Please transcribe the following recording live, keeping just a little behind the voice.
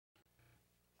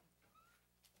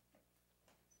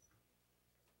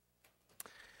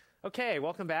Okay,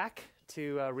 welcome back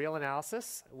to Real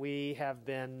Analysis. We have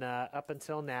been, up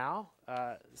until now,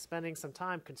 spending some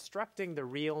time constructing the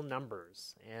real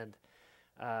numbers. And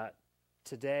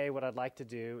today what I'd like to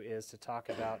do is to talk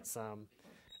about some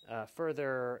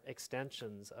further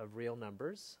extensions of real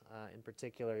numbers. In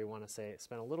particular, we want to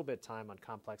spend a little bit of time on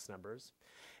complex numbers.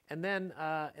 And then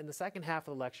in the second half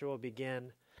of the lecture, we'll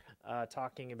begin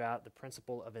talking about the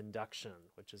principle of induction,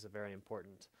 which is a very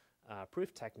important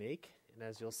proof technique. And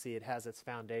as you'll see, it has its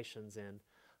foundations in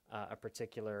a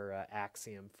particular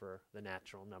axiom for the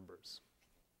natural numbers.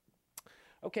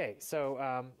 Okay,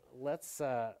 so let's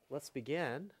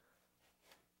begin.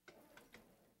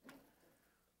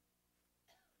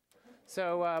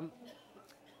 So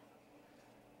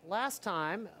last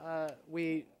time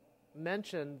we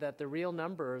mentioned that the real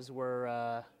numbers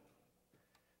were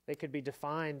they could be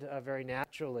defined very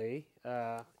naturally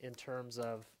in terms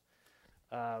of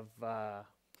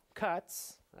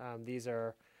cuts. These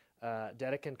are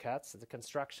Dedekind cuts. The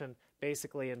construction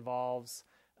basically involves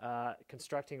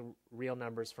constructing real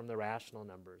numbers from the rational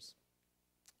numbers.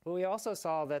 But we also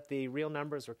saw that the real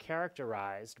numbers were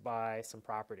characterized by some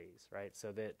properties, right?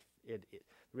 So that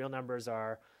real numbers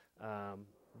are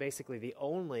basically the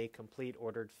only complete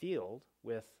ordered field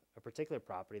with a particular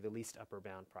property, the least upper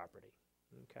bound property.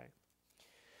 Okay.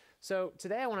 So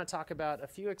today I want to talk about a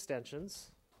few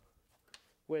extensions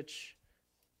which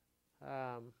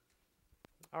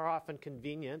are often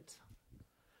convenient,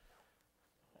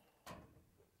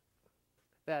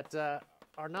 that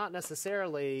are not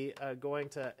necessarily going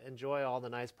to enjoy all the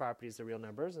nice properties of real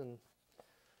numbers,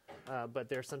 but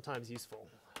they're sometimes useful.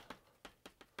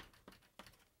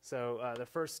 So the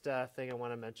first thing I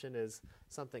want to mention is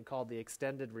something called the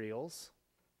extended reals.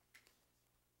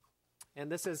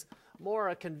 And this is more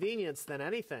a convenience than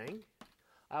anything.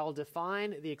 I'll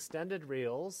define the extended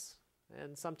reals,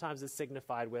 and sometimes it's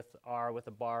signified with R with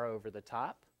a bar over the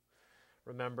top.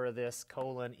 Remember, this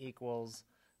colon equals,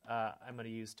 I'm going to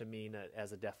use to mean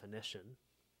as a definition.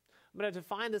 I'm going to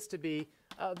define this to be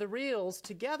the reals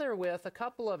together with a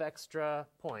couple of extra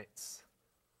points.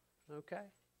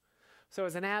 Okay? So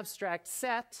as an abstract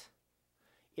set,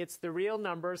 it's the real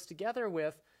numbers together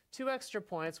with two extra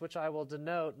points, which I will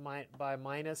denote by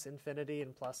minus infinity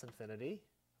and plus infinity.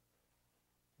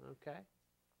 Okay?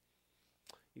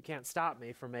 You can't stop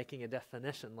me from making a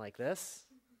definition like this.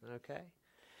 Okay?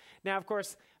 Now, of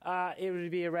course, it would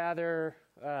be a rather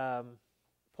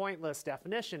pointless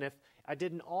definition if I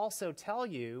didn't also tell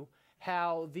you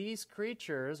how these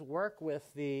creatures work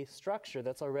with the structure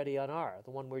that's already on R, the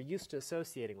one we're used to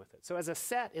associating with it. So as a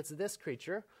set, it's this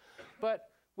creature, but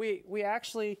we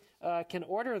actually can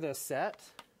order this set.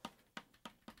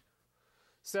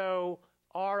 So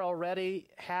R already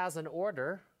has an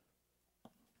order.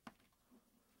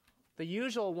 The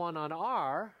usual one on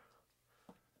R,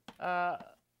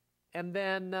 and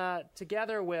then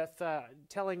together with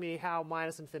telling me how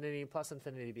minus infinity and plus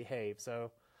infinity behave.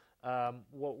 So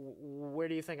where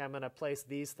do you think I'm going to place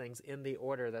these things in the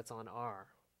order that's on R?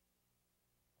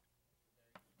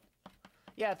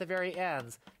 Yeah, at the very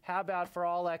ends. How about for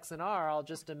all x in R, I'll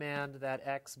just demand that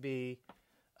x be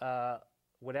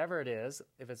whatever it is,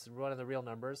 if it's one of the real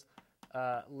numbers,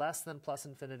 less than plus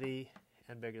infinity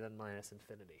and bigger than minus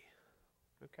infinity.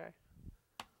 Okay?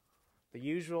 The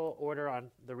usual order on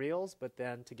the reals, but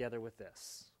then together with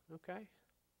this. Okay?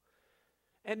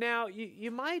 And now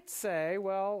you might say,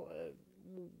 well,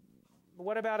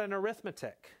 what about an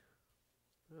arithmetic?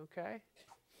 Okay?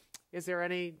 Is there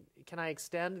any, can I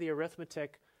extend the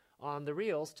arithmetic on the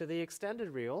reals to the extended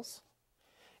reals?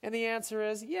 And the answer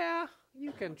is, yeah,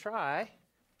 you can try.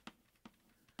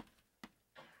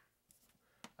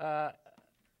 And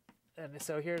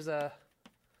so here's at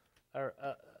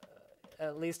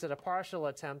least a partial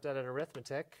attempt at an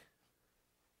arithmetic.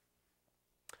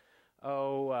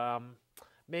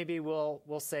 Maybe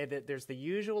we'll say that there's the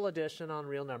usual addition on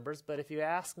real numbers, but if you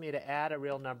ask me to add a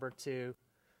real number to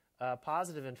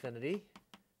positive infinity,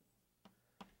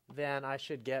 then I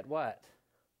should get what?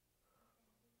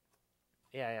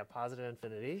 Yeah, positive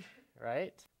infinity,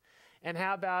 right? And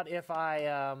how about if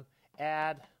I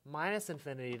add minus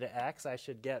infinity to x, I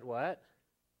should get what?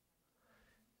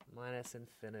 Minus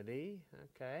infinity,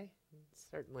 okay.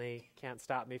 Certainly can't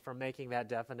stop me from making that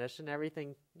definition.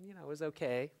 Everything, is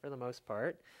okay for the most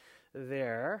part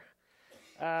there.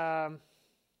 And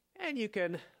you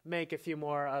can make a few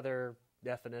more other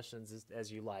definitions as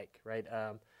you like, right?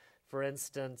 For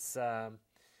instance,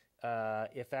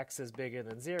 if x is bigger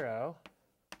than 0,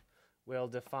 we'll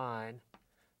define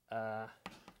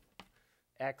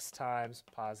x times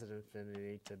positive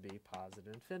infinity to be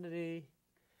positive infinity.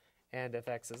 And if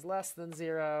x is less than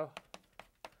 0,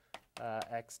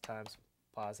 x times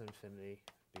positive infinity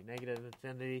be negative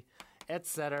infinity,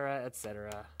 etc.,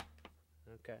 etc.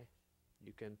 Okay,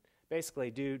 you can basically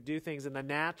do things in the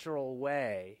natural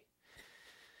way.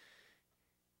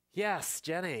 Yes,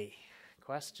 Jenny,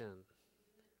 question.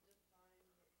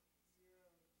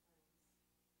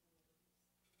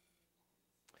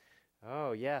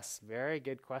 Oh, yes, very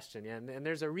good question. And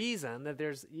there's a reason that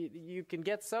you can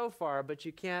get so far, but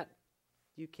you can't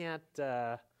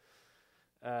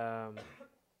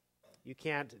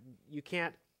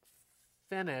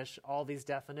finish all these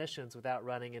definitions without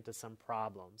running into some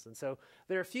problems. And so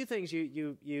there are a few things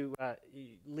you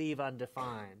leave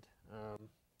undefined.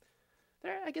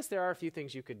 I guess there are a few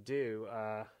things you could do.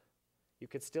 You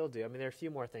could still do. I mean, there are a few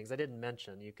more things I didn't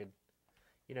mention.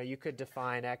 You could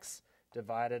define x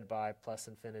divided by plus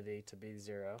infinity to be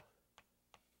 0.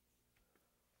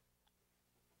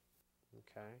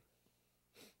 Okay.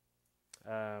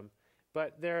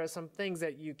 But there are some things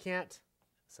that you can't,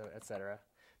 so etc.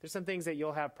 There's some things that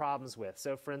you'll have problems with.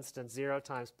 So for instance, 0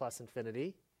 times plus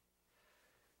infinity.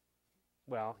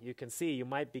 Well, you can see you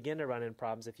might begin to run into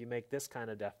problems if you make this kind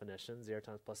of definition. 0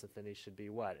 times plus infinity should be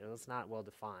what? It's not well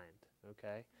defined.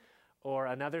 Okay. Or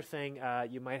another thing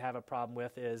you might have a problem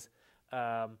with is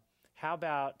how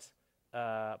about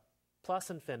plus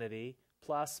infinity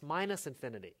plus minus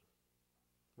infinity?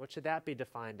 What should that be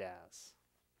defined as?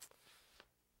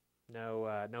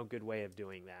 No good way of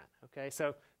doing that. Okay,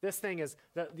 so this thing is,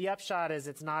 the upshot is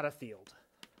it's not a field.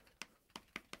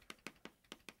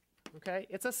 Okay,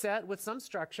 it's a set with some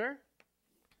structure,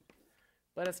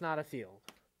 but it's not a field.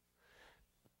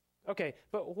 Okay,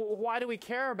 but why do we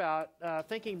care about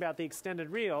thinking about the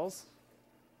extended reals?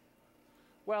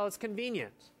 Well, it's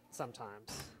convenient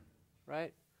sometimes,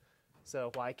 right?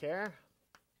 So why care?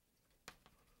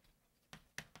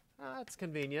 It's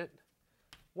convenient.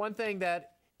 One thing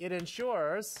that it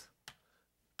ensures,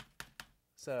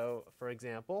 so for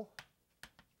example,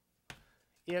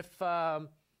 if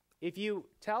you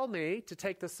tell me to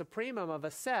take the supremum of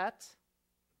a set,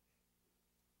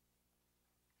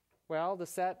 well, the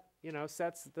set,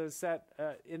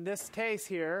 in this case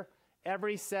here,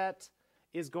 every set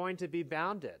is going to be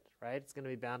bounded, right? It's going to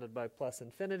be bounded by plus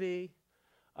infinity.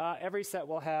 Every set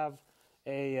will have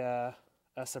a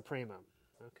supremum,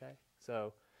 okay?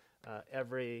 So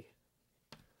every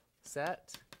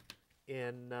set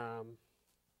in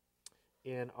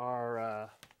our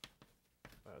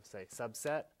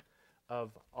subset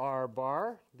of R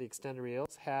bar, the extended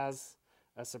reals, has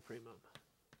a supremum,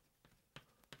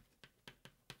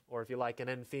 or if you like, an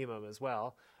infimum as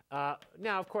well.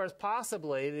 Now, of course,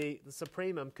 possibly the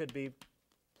supremum could be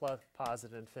plus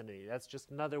positive infinity. That's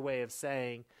just another way of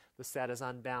saying the set is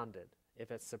unbounded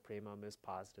if its supremum is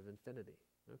positive infinity.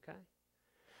 Okay?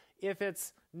 If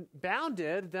it's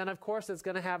bounded, then of course it's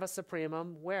going to have a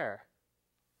supremum where?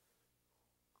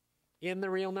 In the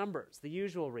real numbers, the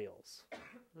usual reals.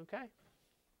 Okay?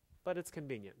 But it's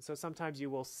convenient. So sometimes you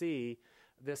will see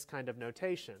this kind of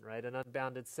notation, right? An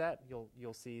unbounded set,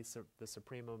 you'll see the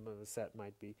supremum of a set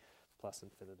might be plus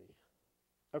infinity.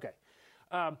 Okay,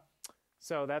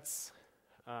 so that's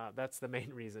the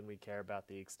main reason we care about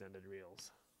the extended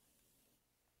reals.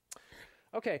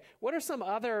 Okay, what are some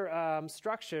other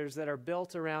structures that are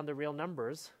built around the real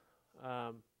numbers,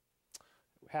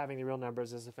 having the real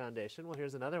numbers as a foundation? Well,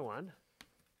 here's another one.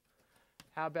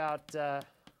 How about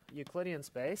Euclidean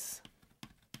space?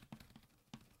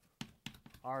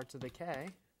 R to the k.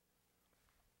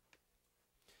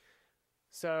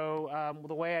 So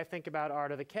the way I think about R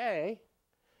to the k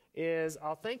is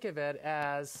I'll think of it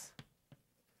as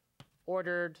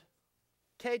ordered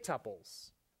k tuples.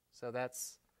 So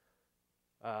that's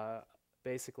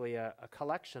basically a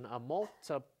collection, a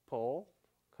multiple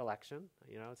collection,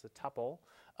 it's a tuple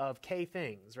of k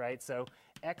things, right? So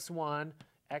x1,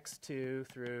 x2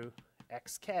 through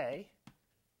xk.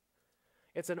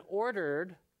 It's an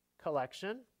ordered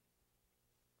collection.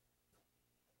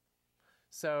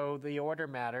 So the order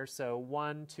matters. So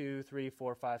 1, 2, 3,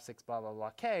 4, 5, 6, blah, blah,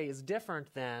 blah, k is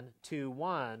different than 2,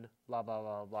 1, blah, blah,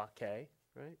 blah, blah, k,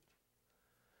 right?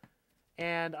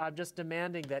 And I'm just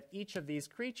demanding that each of these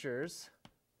creatures,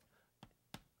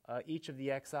 each of the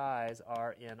xi's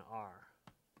are in R.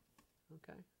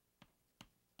 Okay?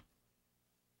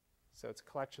 So it's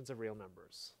collections of real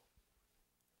numbers.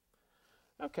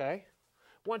 Okay.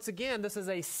 Once again, this is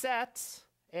a set,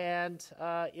 and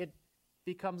it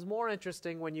becomes more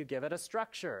interesting when you give it a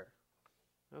structure.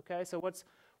 Okay, so what's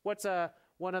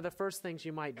one of the first things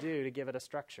you might do to give it a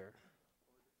structure?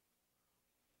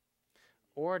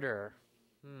 Order.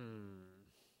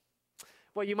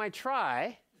 Well, you might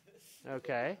try.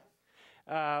 Okay.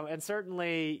 And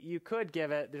certainly you could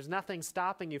give it, there's nothing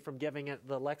stopping you from giving it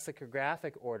the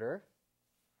lexicographic order,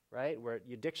 right? Where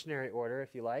you dictionary order,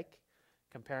 if you like,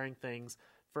 comparing things,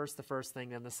 first the first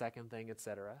thing, then the second thing,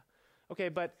 etc. Okay,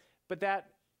 but that,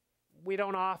 we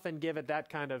don't often give it that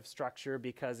kind of structure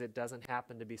because it doesn't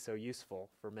happen to be so useful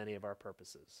for many of our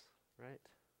purposes, right?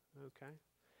 Okay.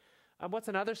 What's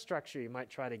another structure you might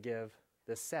try to give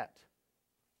this set,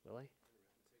 Willie?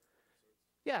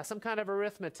 Yeah, some kind of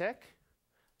arithmetic.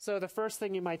 So the first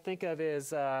thing you might think of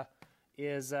is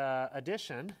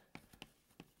addition.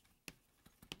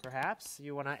 Perhaps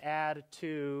you want to add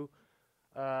two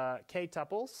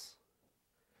k-tuples.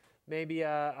 Maybe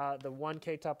the one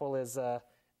k-tuple is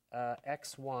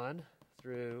x1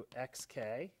 through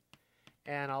xk,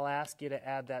 and I'll ask you to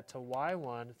add that to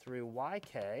y1 through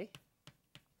yk.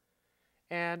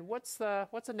 And what's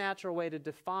a natural way to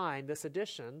define this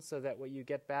addition so that what you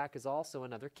get back is also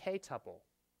another k-tuple?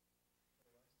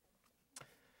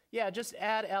 Yeah, just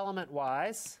add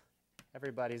element-wise.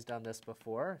 Everybody's done this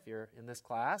before. If you're in this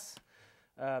class,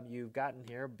 you've gotten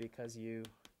here because you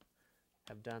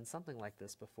have done something like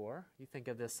this before. You think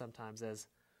of this sometimes as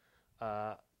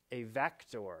a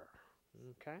vector.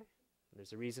 Okay?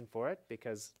 There's a reason for it,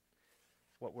 because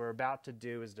what we're about to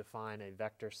do is define a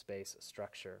vector space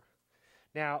structure.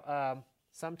 Now,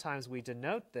 sometimes we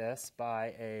denote this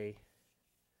by a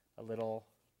little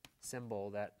symbol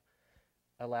that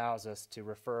allows us to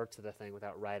refer to the thing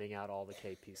without writing out all the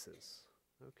k pieces.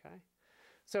 Okay?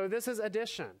 So this is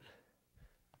addition,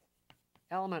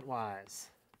 element-wise.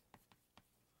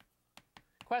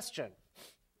 Question.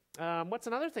 What's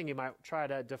another thing you might try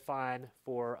to define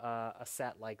for a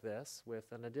set like this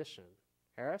with an addition?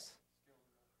 Harris?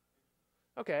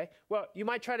 Okay. Well, you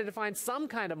might try to define some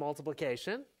kind of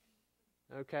multiplication.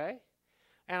 Okay?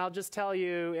 And I'll just tell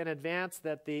you in advance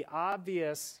that the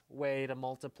obvious way to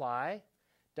multiply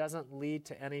doesn't lead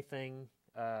to anything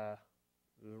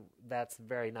that's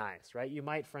very nice, right? You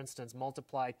might, for instance,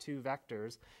 multiply two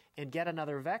vectors and get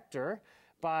another vector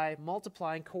by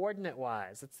multiplying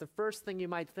coordinate-wise. It's the first thing you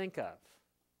might think of,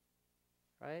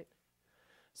 right?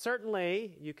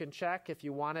 Certainly, you can check if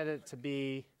you wanted it to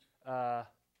be to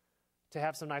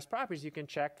have some nice properties. You can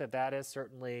check that that is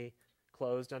certainly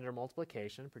closed under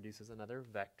multiplication, produces another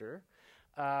vector.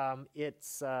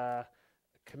 It's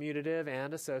commutative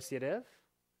and associative.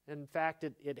 In fact,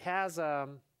 it has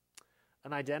an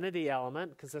identity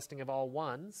element consisting of all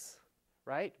ones,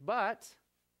 right? But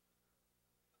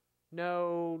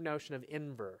no notion of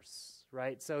inverse,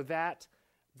 right? So that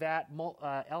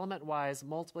element-wise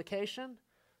multiplication,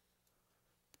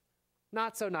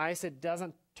 not so nice. It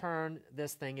doesn't turn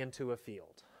this thing into a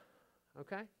field.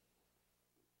 Okay?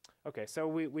 Okay, so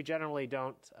we generally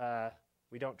don't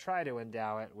try to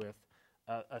endow it with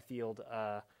a field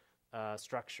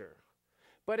structure.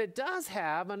 But it does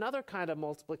have another kind of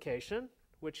multiplication,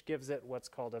 which gives it what's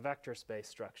called a vector space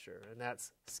structure, and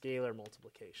that's scalar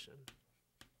multiplication.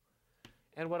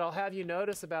 And what I'll have you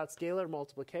notice about scalar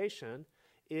multiplication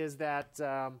is that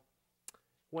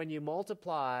when you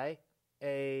multiply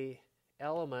a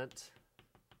element,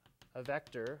 a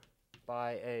vector,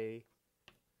 by a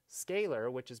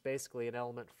scalar, which is basically an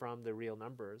element from the real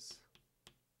numbers,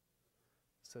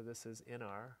 so this is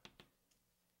nr.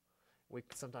 We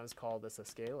sometimes call this a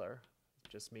scalar. It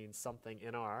just means something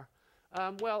nr.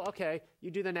 Well, okay,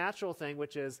 you do the natural thing,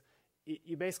 which is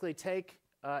you basically take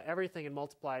everything and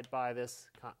multiply it by this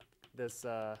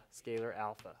scalar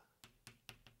alpha.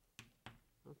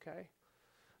 Okay?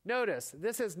 Notice,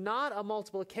 this is not a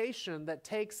multiplication that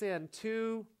takes in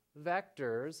two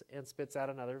vectors and spits out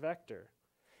another vector.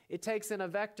 It takes in a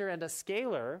vector and a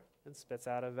scalar and spits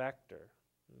out a vector.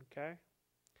 Okay?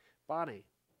 Bonnie?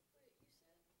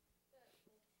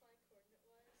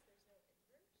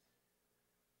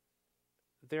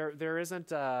 There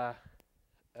isn't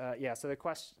yeah, so the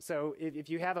question, so if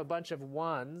you have a bunch of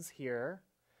ones here,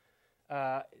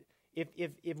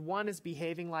 if one is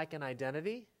behaving like an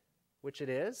identity, which it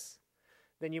is,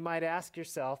 then you might ask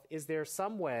yourself, is there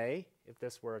some way, if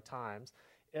this were a times,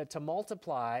 to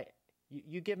multiply,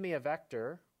 you give me a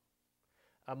vector,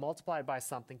 multiplied by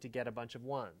something to get a bunch of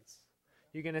ones.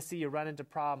 You're going to see you run into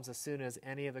problems as soon as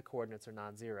any of the coordinates are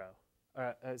non-zero.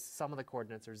 Some of the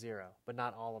coordinates are 0, but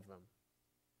not all of them.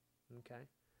 Okay?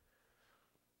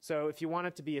 So if you want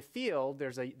it to be a field,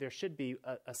 there should be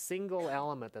a single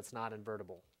element that's not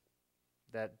invertible,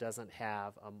 that doesn't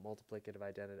have a multiplicative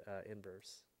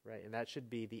inverse, right? And that should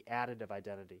be the additive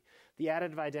identity. The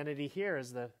additive identity here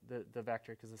is the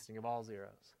vector consisting of all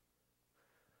zeros.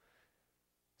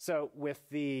 So with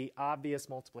the obvious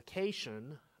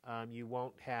multiplication, you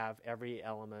won't have every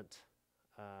element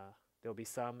There'll be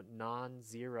some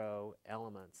non-zero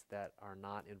elements that are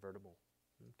not invertible.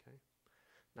 Okay.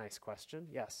 Nice question.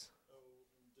 Yes?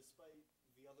 Despite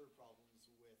the other problems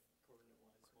with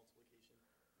coordinate-wise multiplication,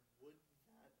 would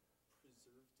that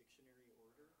preserve dictionary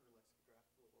order or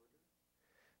lexicographical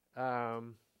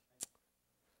order?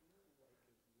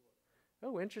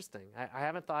 Oh, interesting. I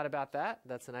haven't thought about that.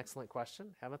 That's an excellent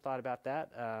question. Haven't thought about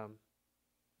that.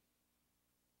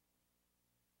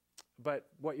 But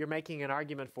what you're making an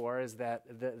argument for is that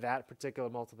that particular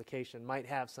multiplication might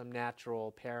have some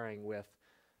natural pairing with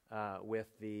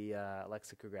the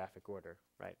lexicographic order,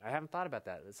 right? I haven't thought about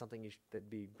that. It's something that'd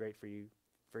be great for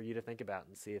you to think about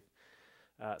and see if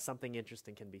something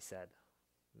interesting can be said.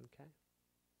 Okay.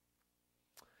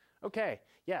 Okay.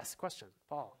 Yes. Question,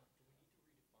 Paul.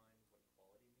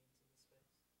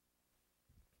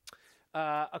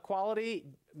 Equality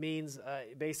means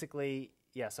basically,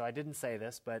 yeah, so I didn't say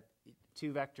this, but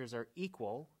two vectors are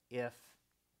equal if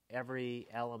every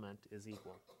element is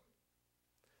equal.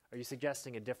 Are you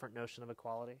suggesting a different notion of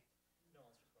equality? No, I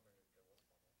was just wondering if there was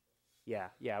one.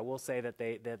 Actually. Yeah, we'll say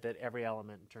that every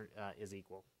element is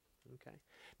equal. Okay.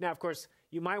 Now, of course,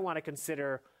 you might want to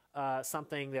consider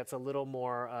something that's a little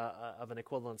more of an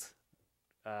equivalence,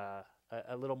 a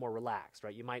little more relaxed,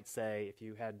 right? You might say if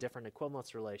you had different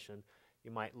equivalence relation, you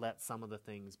might let some of the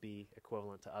things be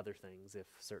equivalent to other things if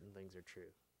certain things are true,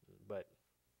 but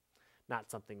not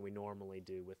something we normally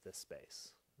do with this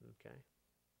space. Okay.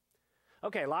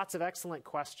 Okay, lots of excellent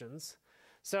questions.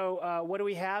 So what do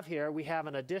we have here? We have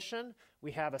an addition,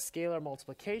 we have a scalar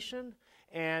multiplication,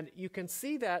 and you can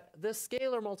see that this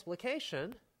scalar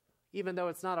multiplication, even though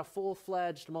it's not a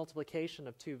full-fledged multiplication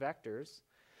of two vectors,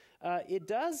 it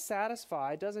does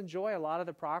enjoy a lot of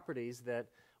the properties that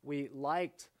we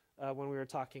liked when we were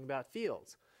talking about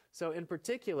fields. So in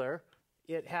particular,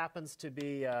 it happens to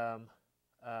be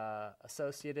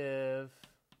associative,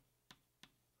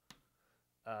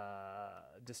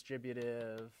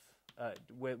 distributive.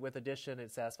 With addition,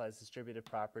 it satisfies distributive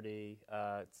property.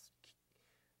 It's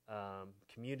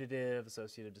commutative,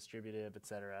 associative, distributive,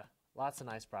 etc. Lots of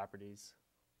nice properties.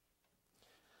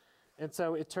 And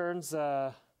so it turns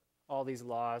all these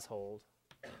laws hold.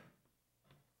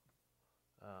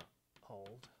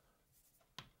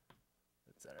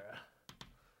 Etc.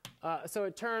 So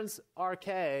it turns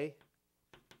RK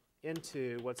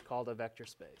into what's called a vector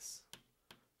space.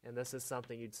 And this is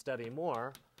something you'd study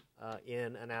more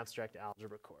in an abstract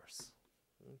algebra course.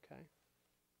 Okay.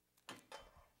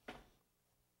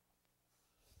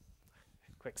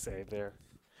 Quick save there.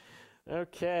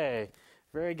 Okay,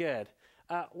 very good.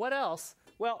 What else?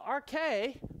 Well,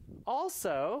 RK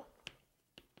also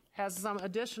has some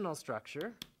additional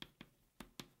structure.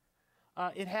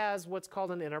 It has what's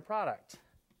called an inner product.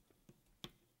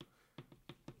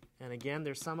 And again,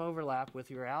 there's some overlap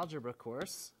with your algebra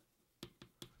course.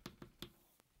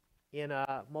 In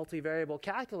a multivariable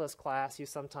calculus class, you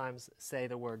sometimes say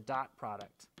the word dot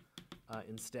product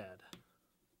instead.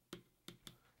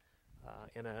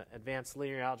 In an advanced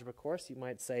linear algebra course, you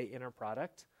might say inner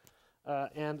product.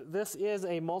 And this is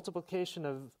a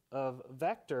multiplication of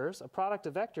vectors, a product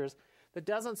of vectors, that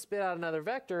doesn't spit out another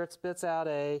vector, it spits out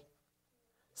a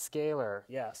scalar.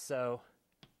 Yes, so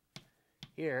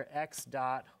here, x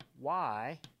dot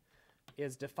y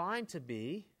is defined to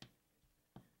be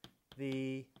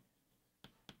the,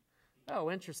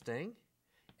 oh, interesting,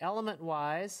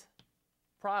 element-wise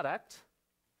product,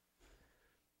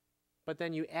 but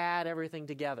then you add everything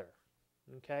together.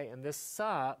 Okay, and this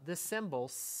symbol,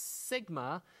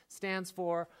 sigma, stands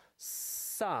for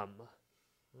sum.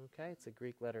 Okay, it's a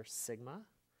Greek letter sigma.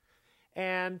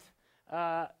 And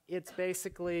it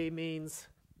basically means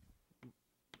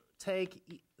take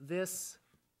this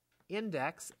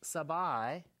index sub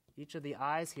I, each of the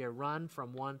i's here run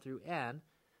from 1 through n,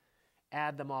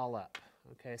 add them all up.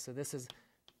 Okay, so this is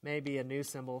maybe a new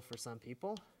symbol for some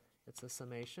people. It's a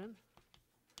summation.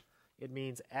 It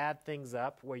means add things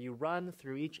up where you run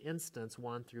through each instance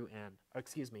 1 through n. Or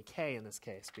excuse me, k in this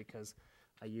case, because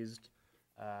I was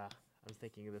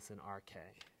thinking of this in RK.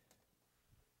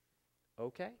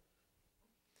 Okay?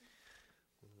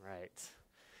 Right.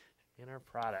 Inner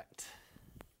product.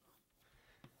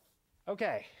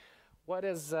 Okay. What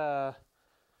does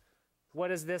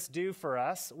this do for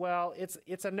us? Well,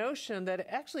 it's a notion that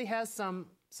actually has some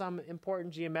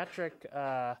important geometric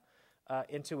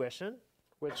intuition,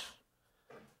 which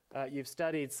you've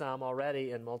studied some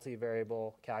already in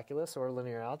multivariable calculus or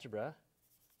linear algebra.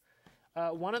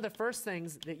 One of the first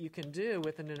things that you can do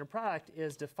with an inner product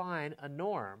is define a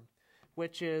norm,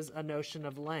 which is a notion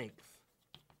of length.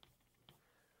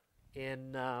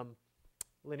 In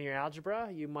linear algebra,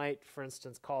 you might, for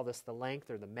instance, call this the length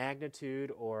or the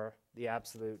magnitude or the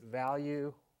absolute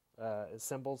value,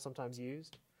 symbol sometimes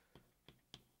used.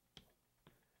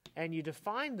 And you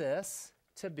define this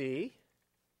to be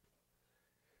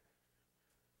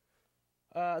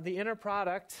the inner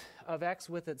product of x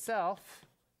with itself,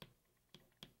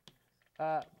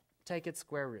 take its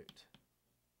square root.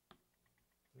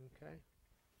 Okay.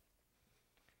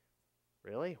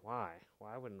 Really? Why?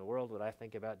 Why in the world would I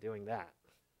think about doing that?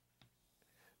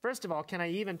 First of all, can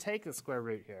I even take the square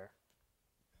root here?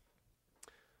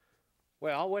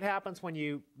 Well, what happens when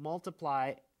you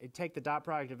multiply, take the dot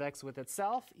product of x with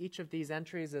itself? Each of these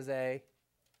entries is a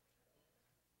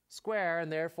square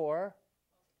and therefore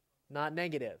not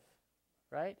negative,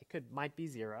 right? It might be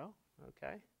 0,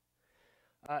 okay?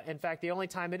 In fact, the only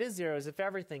time it is 0 is if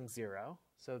everything's 0.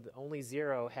 So the only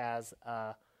 0 has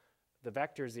the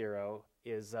vector 0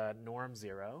 is norm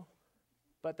 0.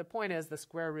 But the point is the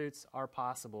square roots are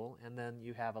possible, and then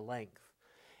you have a length.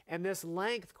 And this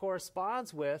length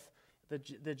corresponds with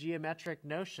the geometric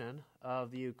notion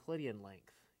of the Euclidean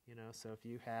length. You know, so if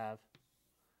you have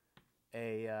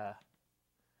a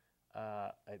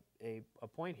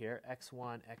point here,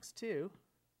 x1, x2,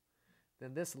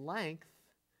 then this length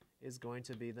is going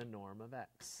to be the norm of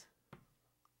x,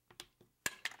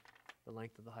 the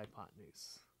length of the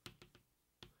hypotenuse.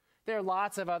 There are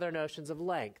lots of other notions of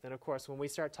length. And of course, when we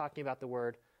start talking about the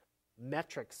word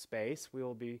metric space, we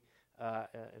will be,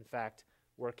 in fact,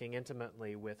 working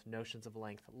intimately with notions of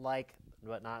length like,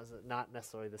 but not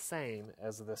necessarily the same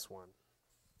as this one.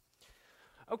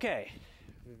 Okay,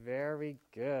 very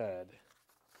good.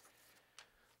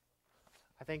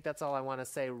 I think that's all I want to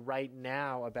say right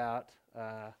now about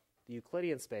the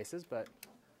Euclidean spaces, but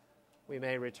we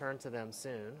may return to them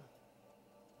soon.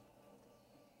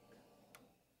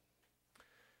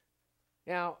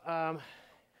 Now,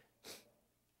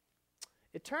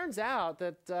 it turns out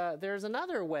that there's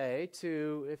another way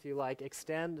to, if you like,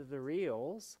 extend the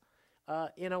reals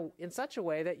in such a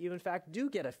way that you, in fact, do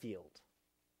get a field.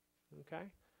 Okay?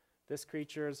 This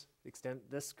creature's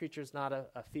not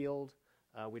a field.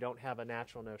 We don't have a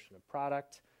natural notion of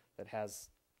product that has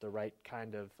the right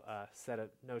kind of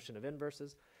notion of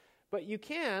inverses. But you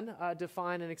can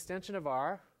define an extension of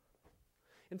R.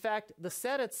 In fact, the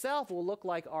set itself will look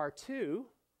like R2,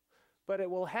 but it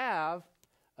will have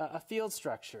a field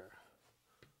structure.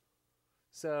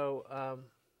 So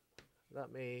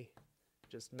let me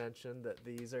just mention that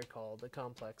these are called the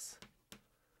complex.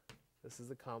 This is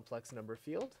the complex number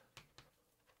field.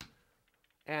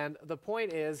 And the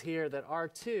point is here that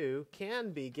R2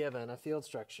 can be given a field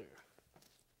structure.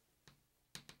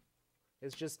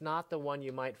 It's just not the one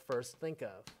you might first think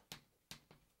of.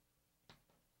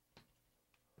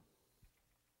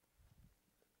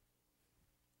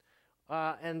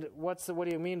 And what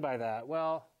do you mean by that?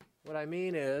 Well, what I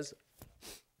mean is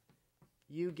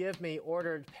you give me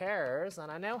ordered pairs,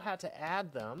 and I know how to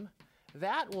add them.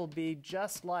 That will be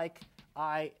just like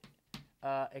I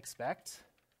expect.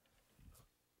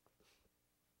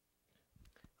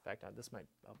 In fact, I'll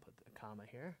put a comma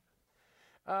here.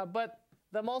 But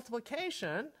the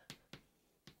multiplication,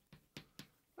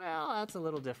 well, that's a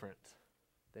little different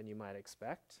than you might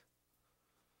expect.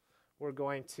 We're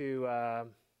going to,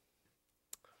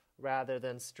 rather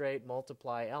than straight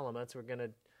multiply elements, we're going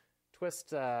to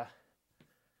twist our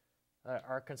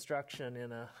construction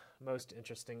in a most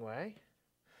interesting way.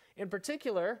 In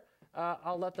particular,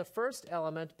 I'll let the first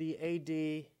element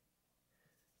be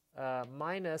AD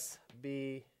minus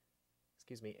B,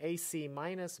 excuse me, AC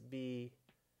minus BD.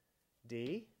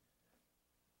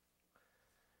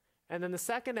 And then the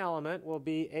second element will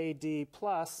be AD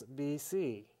plus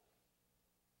BC.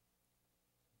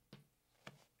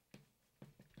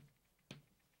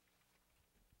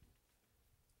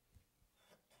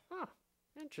 Huh,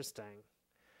 interesting.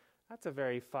 That's a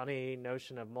very funny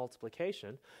notion of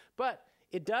multiplication. But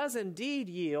it does indeed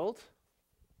yield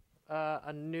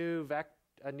a new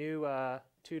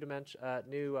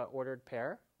new ordered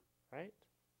pair, right?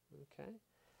 Okay.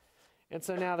 And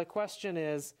so now the question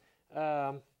is,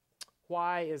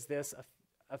 why is this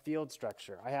a field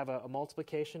structure? I have a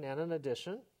multiplication and an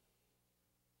addition,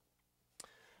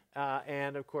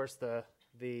 and of course the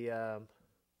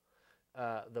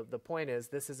point is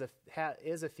this is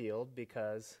a field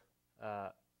because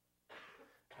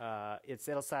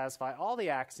it'll satisfy all the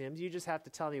axioms. You just have to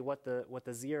tell me what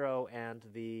the 0 and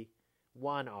the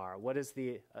 1 are. What is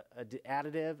the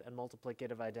additive and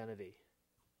multiplicative identity?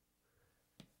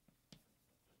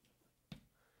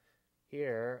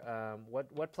 Here,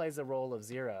 what plays the role of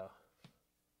 0?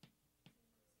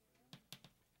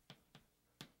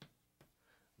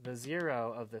 the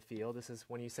 0 of the field. This is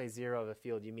when you say 0 of the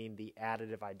field, you mean the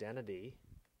additive identity.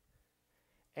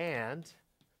 And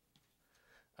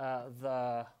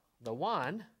the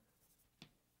 1,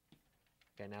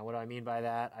 okay, now what do I mean by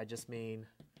that? I just mean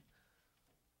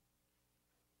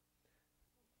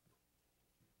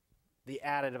the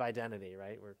additive identity,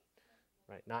 right? We're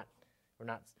not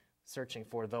searching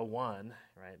for the 1,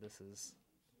 right? This is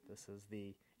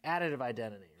the additive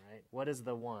identity, right? What is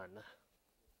the 1?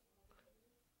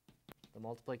 The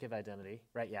multiplicative identity,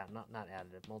 right? Yeah, not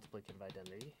additive, multiplicative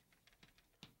identity.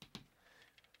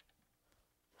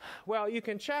 Well, you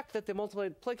can check that the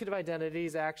multiplicative identity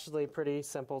is actually pretty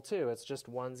simple too. It's just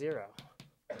 1, 0.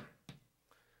 And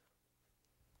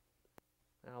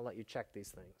I'll let you check these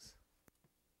things.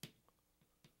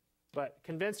 But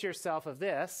convince yourself of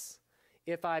this.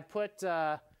 If I put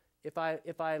if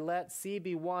I let C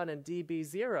be 1 and D be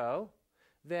 0,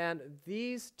 then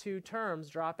these two terms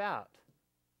drop out,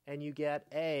 and you get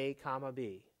A comma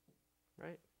B,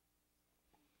 right?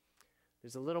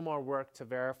 There's a little more work to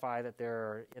verify that there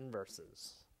are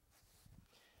inverses,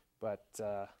 but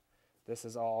this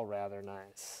is all rather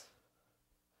nice.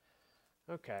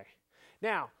 Okay.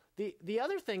 Now, the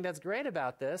other thing that's great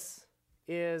about this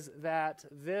is that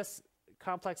this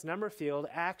complex number field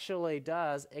actually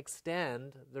does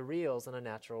extend the reals in a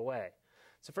natural way.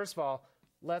 So first of all,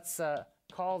 let's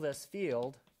call this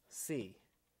field C,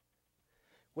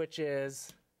 which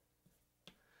is,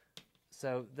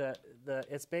 so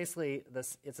it's basically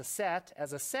this. It's a set.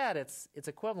 As a set, it's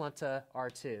equivalent to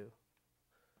R2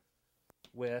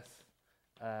 with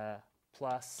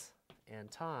plus and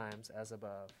times as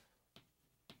above.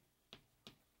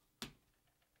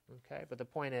 Okay, but the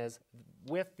point is,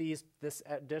 with this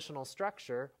additional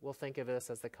structure, we'll think of this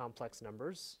as the complex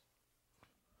numbers.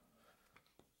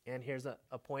 And here's a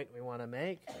point we want to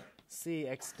make. C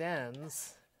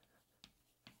extends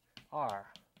R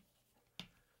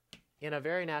in a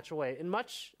very natural way, in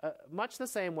much the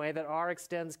same way that R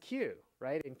extends Q,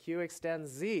 right? And Q extends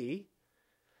Z.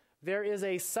 There is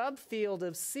a subfield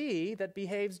of C that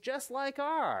behaves just like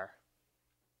R.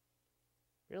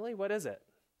 Really? What is it?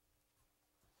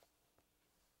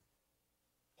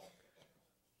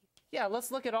 Yeah,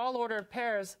 let's look at all ordered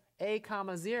pairs A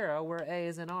comma 0 where A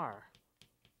is in R.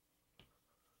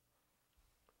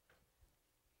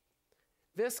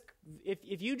 This,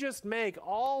 if you just make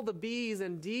all the B's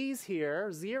and D's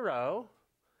here 0,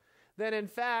 then in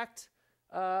fact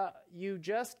you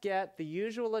just get the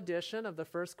usual addition of the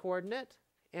first coordinate,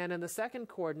 and in the second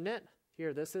coordinate,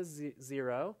 here this is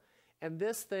 0, and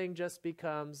this thing just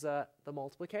becomes the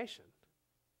multiplication,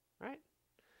 right?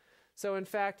 So in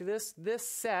fact, this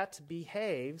set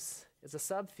behaves, as a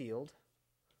subfield,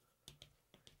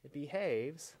 it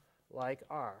behaves like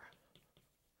R.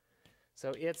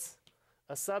 So it's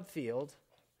a subfield.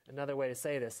 Another way to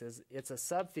say this is it's a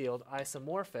subfield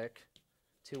isomorphic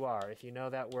to R. If you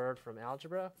know that word from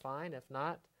algebra, fine. If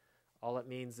not, all it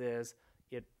means is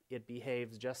it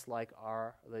behaves just like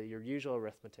R, your usual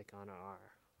arithmetic on R.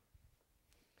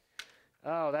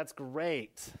 Oh, that's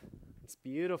great. It's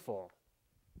beautiful.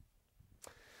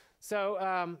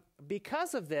 So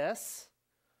because of this,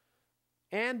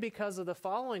 and because of the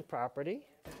following property,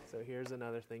 so here's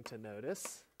another thing to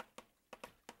notice.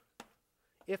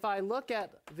 If I look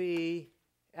at the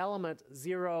element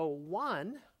 0,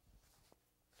 1,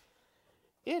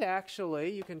 it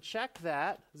actually, you can check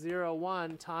that 0,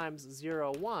 1 times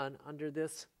 0, 1 under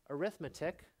this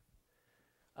arithmetic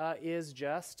is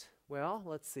just, well,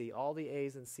 let's see, all the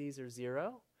A's and C's are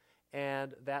 0.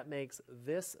 And that makes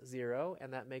this 0,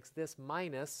 and that makes this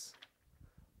minus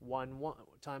 1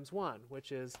 times 1,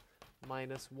 which is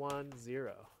minus 1,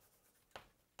 0.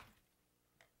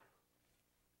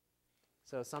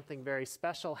 So something very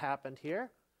special happened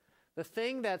here. The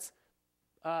thing that's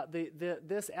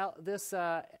this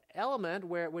element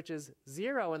which is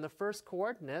 0 in the first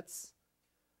coordinates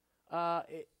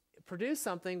produced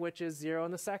something which is 0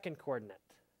 in the second coordinate.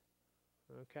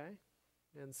 Okay,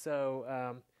 and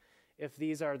so if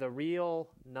these are the real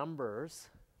numbers,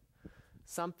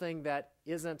 something that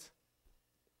isn't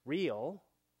real,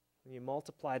 when you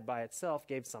multiplied by itself,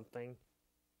 gave something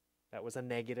that was a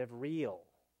negative real,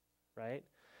 right?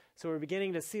 So we're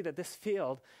beginning to see that this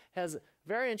field has a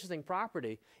very interesting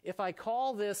property. If I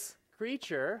call this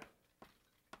creature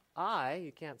I,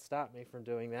 you can't stop me from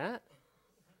doing that,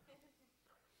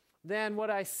 then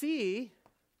what I see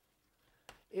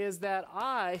is that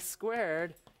I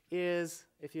squared is,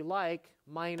 if you like,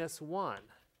 minus 1.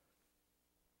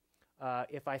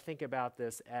 If I think about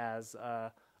this as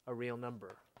a real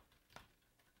number.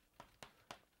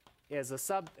 As a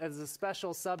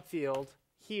special subfield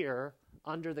here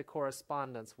under the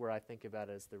correspondence where I think about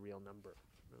it as the real number.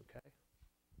 Okay.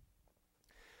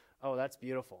 Oh, that's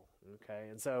beautiful. Okay.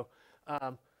 And so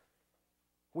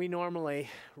we normally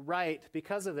write,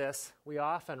 because of this, we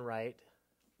often write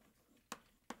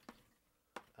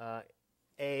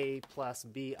a plus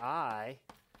bi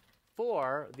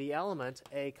for the element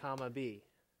a comma b.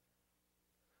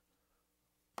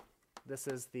 This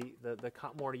is the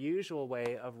more usual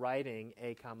way of writing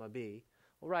a comma b.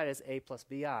 We'll write it as a plus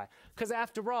bi. Because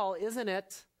after all, isn't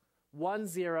it 1,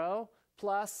 0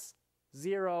 plus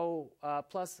 0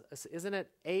 plus, isn't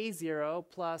it a0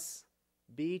 plus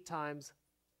b times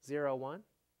 0, 1?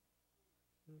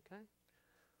 Okay.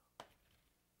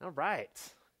 All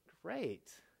right.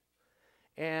 Great.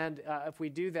 And if we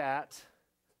do that,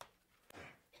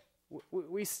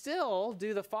 we still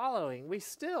do the following. We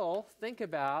still think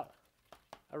about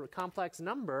a complex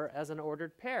number as an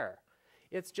ordered pair.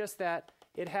 It's just that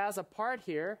it has a part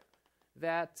here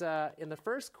that in the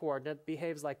first coordinate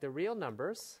behaves like the real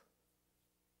numbers.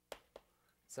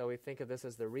 So we think of this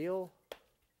as the real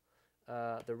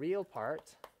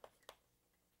part.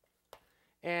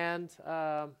 And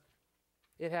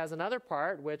it has another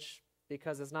part which,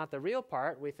 because it's not the real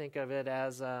part, we think of it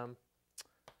as the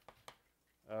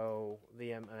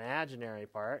imaginary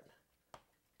part.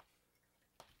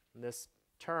 And this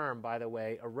term, by the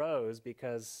way, arose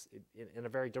because in a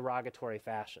very derogatory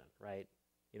fashion, right?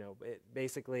 You know, it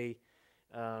basically,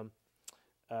 I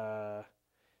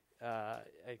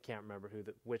can't remember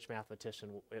which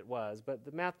mathematician it was, but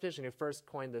the mathematician who first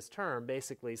coined this term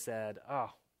basically said,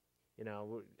 oh, you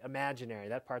know, imaginary,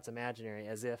 that part's imaginary,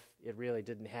 as if it really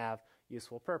didn't have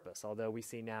useful purpose, although we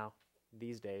see now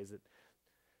these days that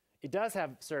it does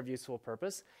serve useful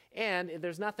purpose, and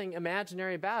there's nothing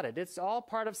imaginary about it. It's all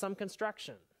part of some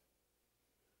construction.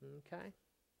 Okay?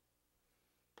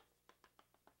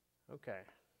 Okay.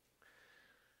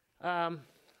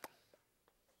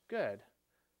 Good.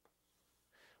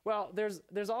 Well,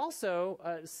 there's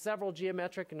also several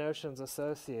geometric notions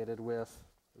associated with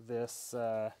this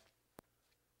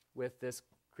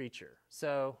creature.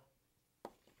 So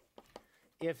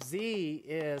if z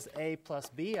is a plus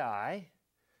bi,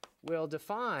 we'll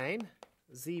define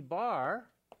z bar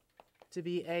to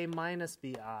be a minus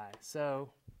bi.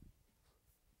 So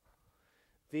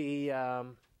the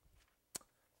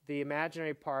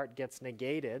imaginary part gets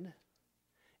negated,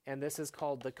 and this is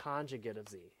called the conjugate of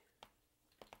z.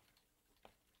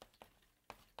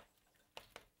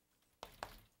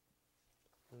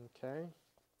 Okay.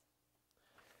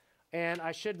 And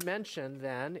I should mention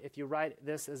then, if you write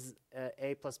this as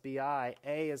a plus bi,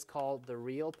 a is called the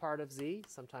real part of z,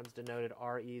 sometimes denoted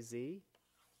rez,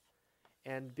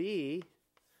 and b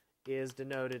is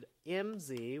denoted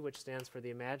mz, which stands for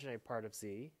the imaginary part of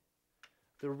z.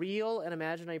 The real and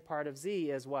imaginary part of z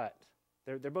is what?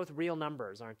 They're both real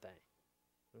numbers, aren't they?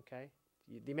 Okay?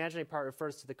 The imaginary part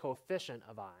refers to the coefficient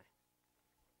of I.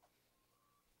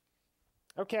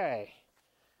 Okay,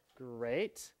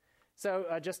 great. So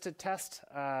just to test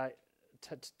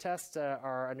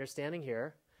our understanding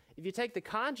here, if you take the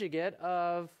conjugate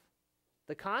of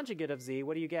z,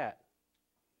 what do you get?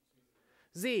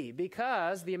 Z,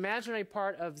 because the imaginary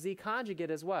part of z conjugate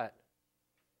is what?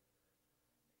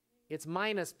 It's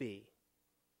minus b.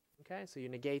 Okay, so you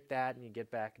negate that and you get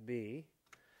back b.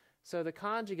 So the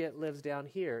conjugate lives down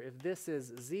here. If this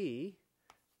is z,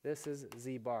 this is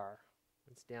z bar.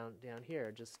 It's down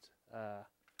here, just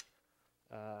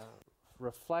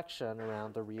reflection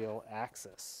around the real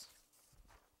axis.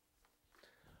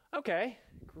 Okay,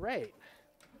 great.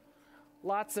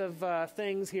 Lots of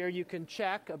things here you can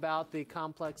check about the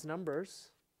complex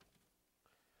numbers.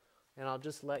 And I'll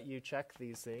just let you check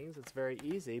these things. It's very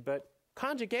easy. But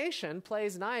conjugation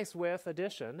plays nice with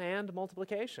addition and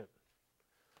multiplication.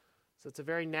 So it's a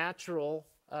very natural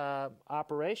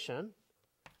operation.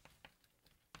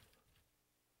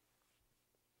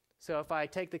 So if I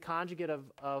take the conjugate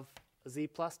of z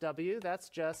plus w, that's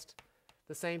just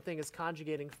the same thing as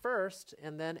conjugating first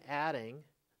and then adding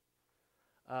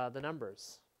the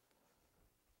numbers.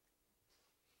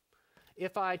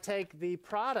 If I take the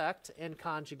product and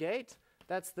conjugate,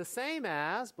 that's the same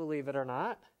as, believe it or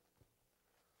not,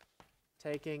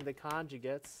 taking the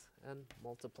conjugates and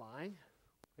multiplying.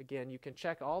 Again, you can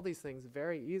check all these things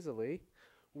very easily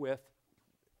with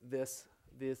these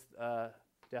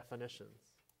definitions.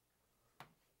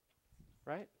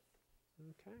 Right?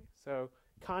 Okay, so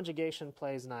conjugation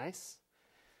plays nice.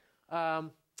 A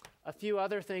few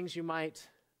other things you might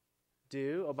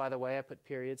do. Oh, by the way, I put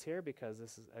periods here because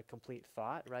this is a complete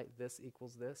thought, right? This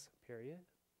equals this, period.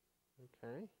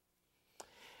 Okay.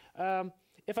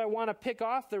 If I want to pick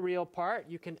off the real part,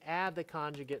 you can add the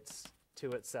conjugates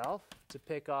to itself to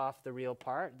pick off the real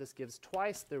part. This gives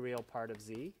twice the real part of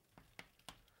z.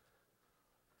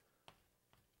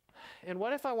 And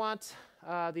what if I want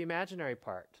the imaginary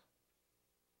part?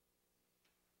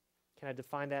 Can I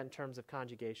define that in terms of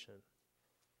conjugation?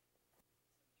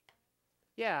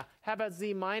 Yeah, how about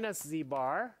z minus z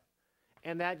bar?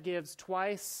 And that gives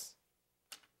twice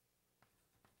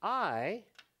I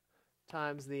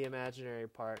times the imaginary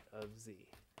part of z.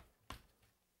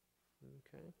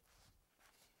 Okay.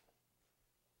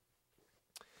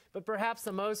 But perhaps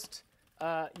the most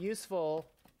useful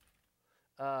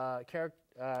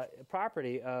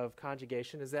property of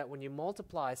conjugation is that when you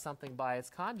multiply something by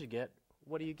its conjugate,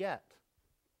 what do you get?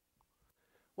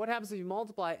 What happens if you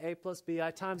multiply a plus bi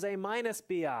times a minus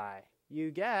bi? You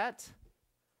get,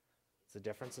 it's the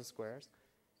difference of squares,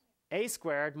 a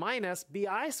squared minus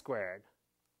bi squared.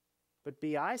 But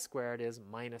bi squared is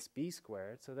minus b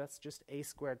squared, so that's just a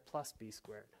squared plus b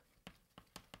squared.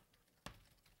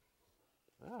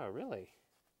 Oh, really?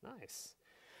 Nice.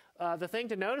 The thing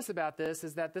to notice about this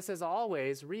is that this is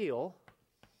always real.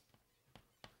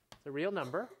 It's a real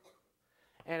number,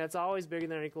 and it's always bigger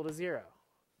than or equal to 0.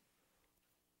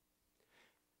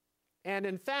 And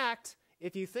in fact,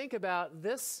 if you think about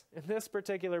this in this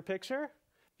particular picture,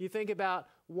 if you think about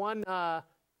one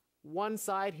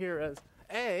side here as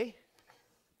A,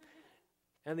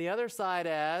 and the other side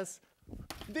as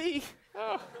B,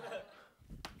 oh,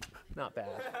 not bad.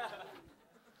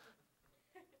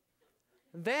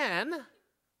 Then,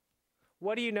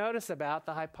 what do you notice about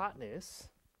the hypotenuse?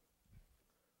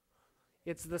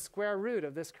 It's the square root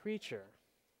of this creature,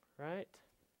 right?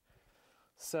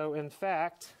 So, in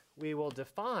fact, we will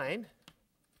define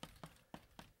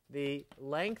the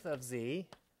length of z,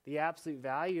 the absolute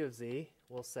value of z,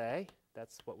 we'll say,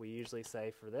 that's what we usually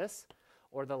say for this,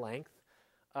 or the length,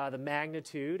 the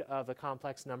magnitude of the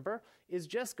complex number is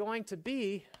just going to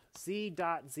be z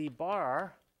dot z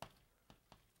bar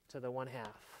to the 1/2.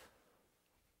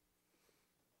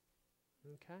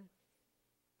 Okay?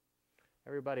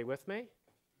 Everybody with me?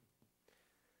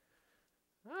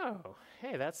 Oh,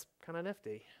 hey, that's kind of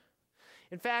nifty.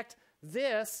 In fact,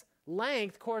 this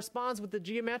length corresponds with the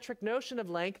geometric notion of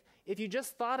length if you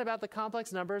just thought about the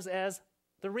complex numbers as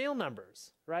the real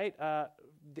numbers, right? The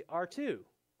R2,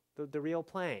 the real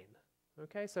plane.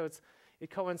 Okay, so it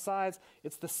coincides.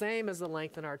 It's the same as the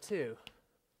length in R2.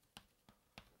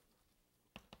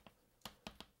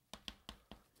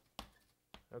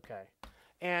 Okay,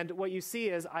 and what you see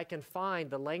is I can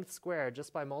find the length squared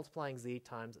just by multiplying z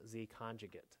times z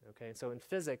conjugate. Okay, so in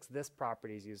physics, this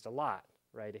property is used a lot,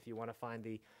 right? If you want to find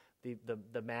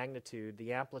the magnitude,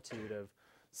 the amplitude of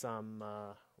some,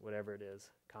 whatever it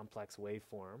is, complex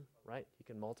waveform, right? You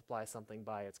can multiply something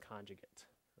by its conjugate,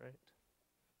 right?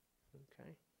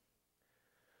 Okay.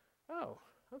 Oh,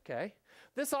 okay.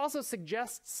 This also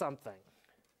suggests something.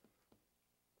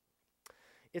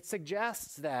 It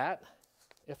suggests that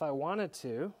if I wanted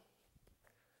to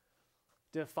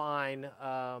define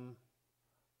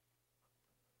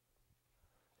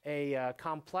a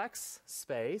complex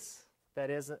space that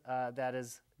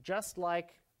is just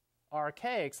like Rk,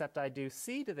 except I do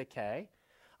c to the k,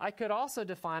 I could also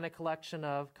define a collection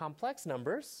of complex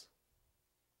numbers,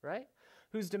 right,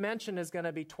 whose dimension is going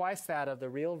to be twice that of the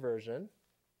real version,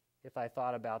 if I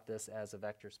thought about this as a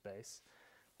vector space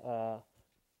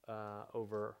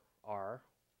over R.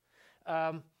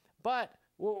 But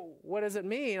what does it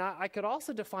mean? I could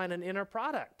also define an inner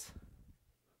product.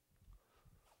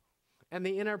 And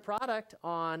the inner product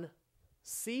on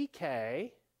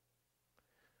CK,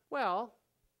 well,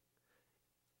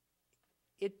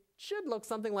 it should look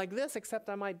something like this, except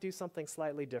I might do something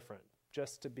slightly different,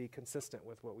 just to be consistent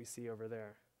with what we see over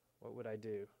there. What would I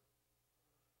do?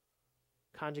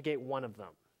 Conjugate one of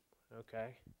them,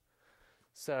 okay?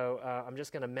 So I'm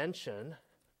just going to mention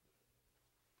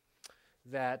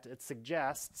that it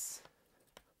suggests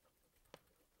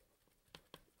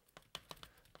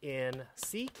in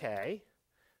CK,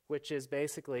 which is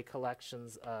basically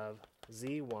collections of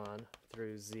Z1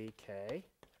 through ZK,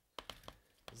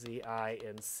 Zi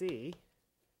in C,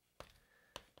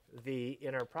 the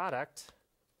inner product.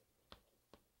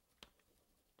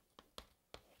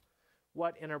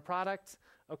 What inner product?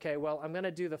 Okay, well, I'm going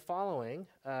to do the following.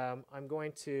 I'm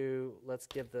going to, let's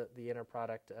give the inner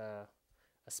product a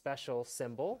special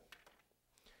symbol.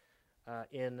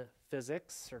 In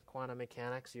physics or quantum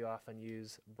mechanics, you often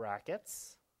use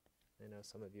brackets. I know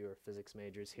some of you are physics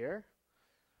majors here.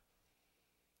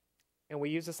 And we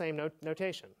use the same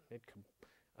notation.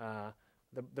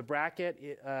 The bracket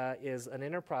is an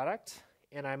inner product,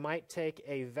 and I might take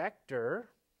a vector.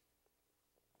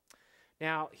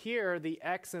 Now, here, the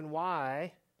x and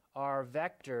y are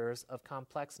vectors of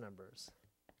complex numbers.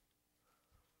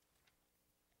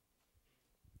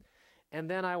 And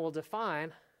then I will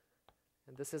define,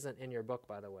 and this isn't in your book,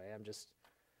 by the way, I'm just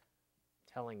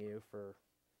telling you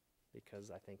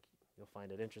because I think you'll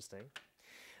find it interesting.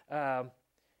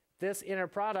 This inner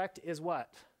product is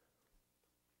what?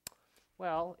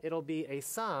 Well, it'll be a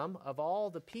sum of all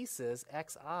the pieces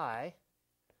xi,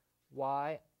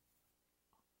 yi,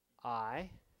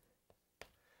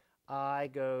 I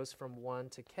goes from 1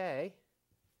 to k,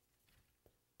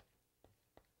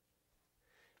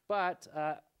 but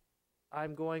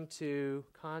I'm going to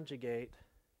conjugate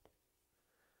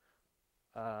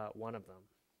one of them,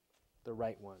 the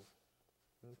right one,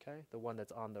 okay, the one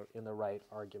that's in the right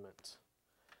argument.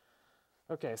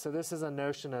 Okay, so this is a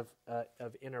notion of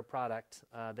inner product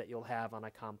that you'll have on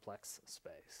a complex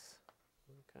space.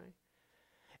 Okay,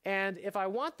 and if I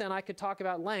want, then I could talk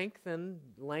about length in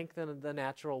the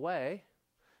natural way.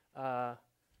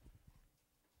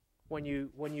 When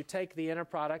you take the inner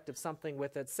product of something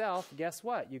with itself, guess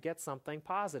what? You get something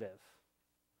positive,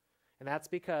 and that's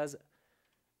because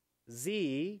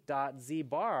z dot z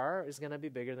bar is going to be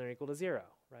bigger than or equal to 0,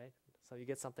 right? So you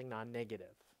get something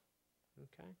non-negative.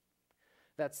 Okay.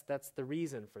 That's the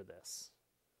reason for this.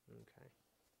 Okay.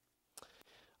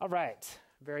 All right.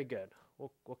 Very good.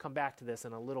 We'll come back to this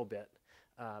in a little bit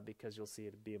because you'll see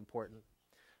it be important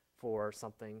for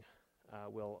something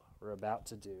we're about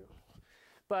to do.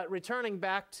 But returning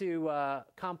back to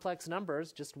complex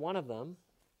numbers, just one of them,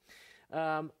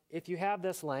 if you have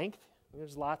this length,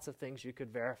 there's lots of things you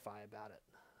could verify about it.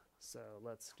 So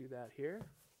let's do that here.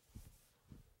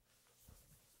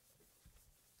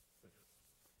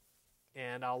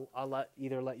 And I'll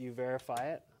either let you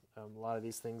verify it. A lot of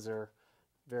these things are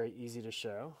very easy to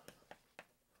show.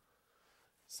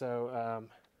 So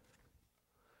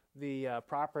the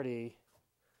property,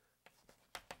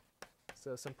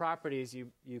 so some properties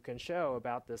you can show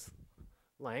about this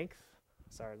length.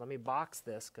 Sorry, let me box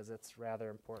this because it's rather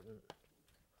important.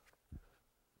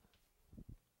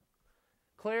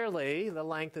 Clearly, the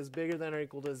length is bigger than or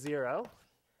equal to 0.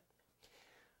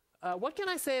 What can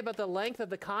I say about the length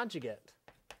of the conjugate?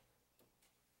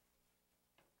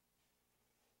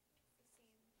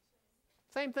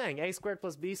 Same thing, a squared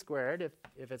plus b squared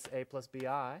if it's a plus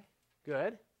bi.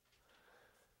 Good.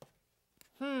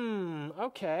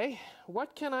 Okay.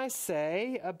 What can I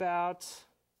say about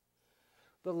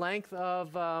the length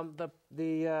of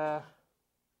the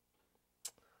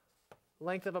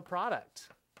length of a product?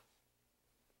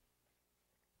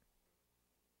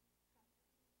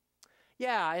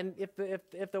 Yeah, and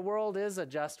if the world is a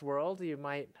just world, you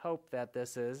might hope that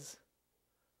this is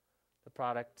the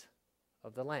product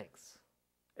of the lengths.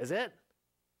 Is it?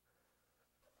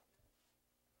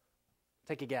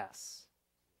 Take a guess.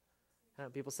 How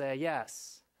many people say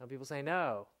yes? How many people say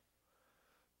no?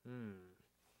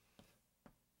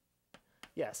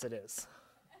 Yes, it is.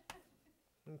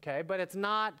 Okay, but it's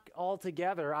not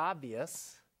altogether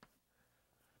obvious.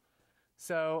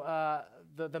 So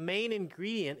the main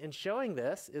ingredient in showing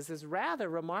this is this rather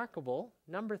remarkable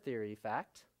number theory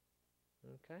fact,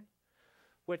 okay,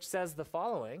 which says the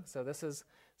following. So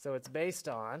it's based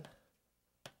on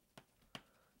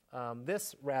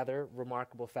this rather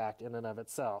remarkable fact in and of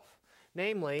itself.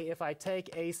 Namely, if I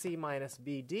take AC minus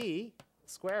BD,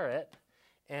 square it,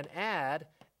 and add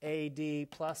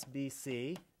AD plus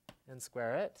BC and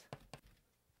square it,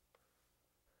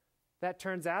 that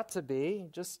turns out to be,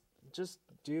 just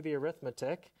do the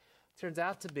arithmetic, turns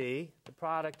out to be the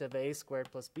product of a squared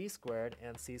plus b squared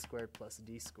and c squared plus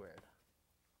d squared.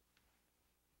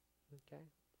 Okay,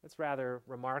 that's rather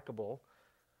remarkable.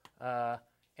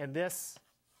 And this,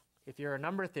 if you're a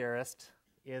number theorist,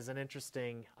 is an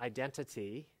interesting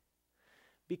identity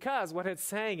because what it's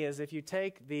saying is if you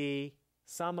take the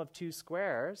sum of two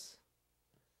squares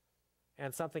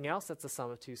and something else that's the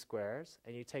sum of two squares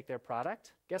and you take their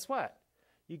product, guess what?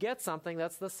 You get something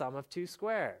that's the sum of two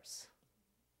squares.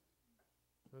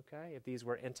 Okay, if these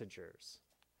were integers.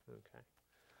 Okay.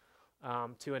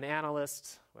 To an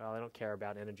analyst, well, I don't care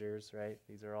about integers, right?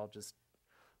 These are all just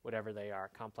whatever they are,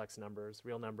 complex numbers,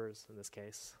 real numbers in this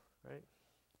case, right?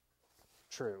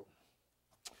 True.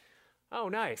 Oh,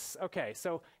 nice. Okay,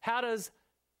 so how does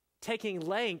taking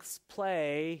lengths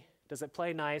play? Does it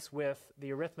play nice with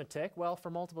the arithmetic? Well, for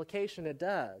multiplication, it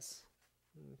does.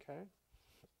 Okay.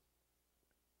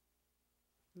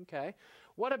 Okay.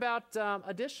 What about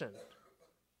addition?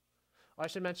 Oh, I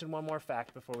should mention one more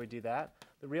fact before we do that.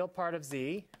 The real part of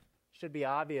z should be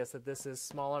obvious that this is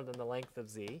smaller than the length of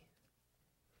z,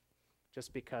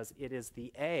 just because it is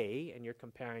the a, and you're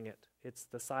comparing it. It's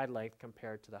the side length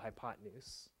compared to the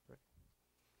hypotenuse. Right?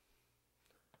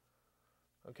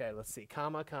 Okay, let's see.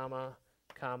 Comma, comma,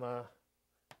 comma,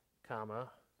 comma,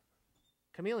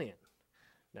 chameleon.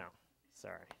 No,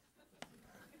 sorry.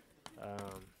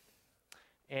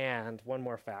 And one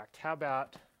more fact. How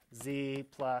about z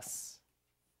plus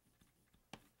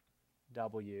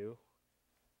w?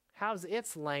 How's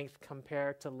its length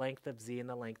compared to length of z and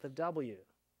the length of w?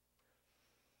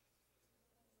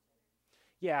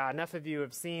 Yeah, enough of you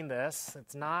have seen this.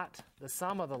 It's not the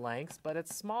sum of the lengths, but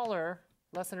it's smaller,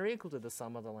 less than or equal to the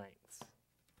sum of the lengths.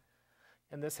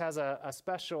 And this has a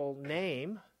special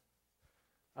name.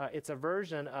 It's a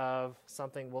version of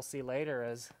something we'll see later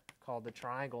as called the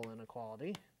triangle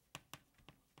inequality.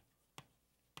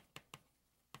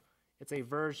 It's a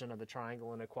version of the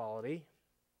triangle inequality.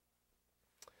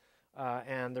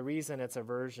 And the reason it's a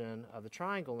version of the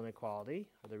triangle inequality,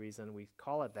 or the reason we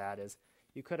call it that, is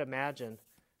you could imagine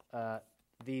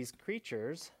these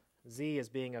creatures, z as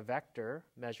being a vector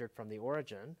measured from the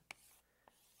origin,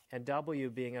 and w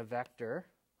being a vector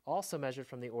also measured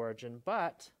from the origin,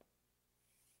 but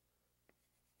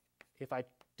if I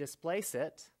displace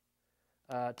it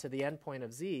to the endpoint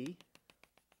of z,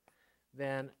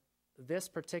 then this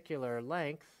particular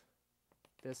length,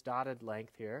 this dotted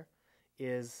length here,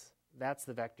 that's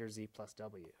the vector z plus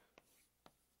w.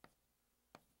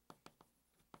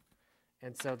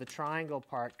 And so the triangle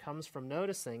part comes from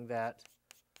noticing that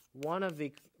one of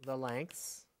the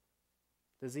lengths,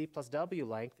 the z plus w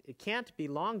length, it can't be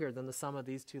longer than the sum of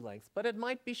these two lengths, but it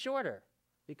might be shorter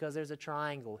because there's a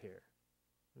triangle here.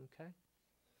 Okay?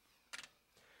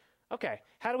 Okay,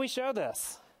 how do we show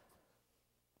this?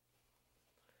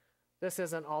 This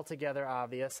isn't altogether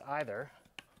obvious either.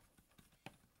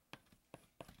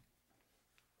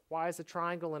 Why does the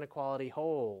triangle inequality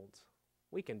hold?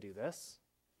 We can do this.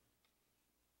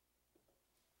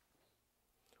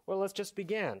 Well, let's just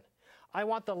begin. I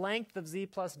want the length of z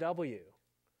plus w.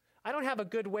 I don't have a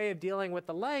good way of dealing with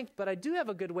the length, but I do have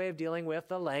a good way of dealing with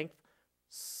the length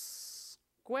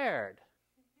squared,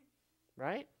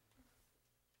 right?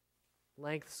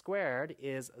 Length squared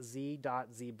is z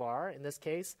dot z bar. In this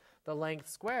case, the length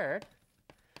squared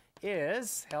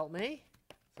is, help me,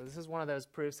 so this is one of those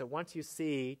proofs that once you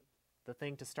see the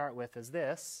thing to start with is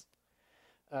this,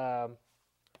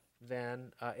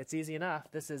 then it's easy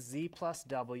enough. This is z plus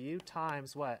w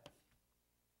times what?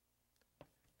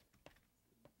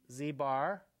 Z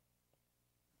bar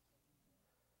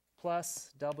plus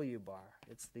w bar.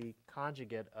 It's the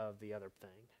conjugate of the other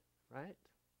thing, right?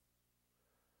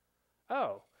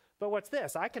 Oh, but what's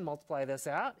this? I can multiply this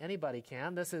out. Anybody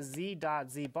can. This is z dot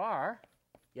z bar.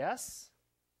 Yes?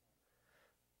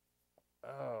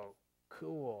 Oh,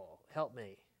 cool. Help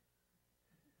me.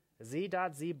 Z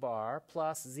dot z bar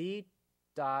plus z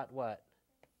dot what?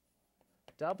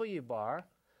 W bar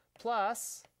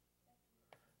plus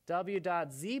w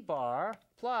dot z bar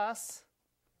plus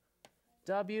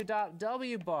w dot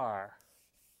w bar.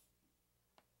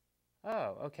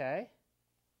 Oh, okay.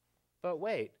 But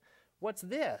wait, what's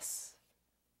this?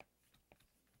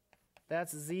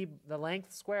 That's z, the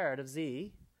length squared of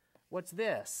z. What's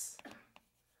this?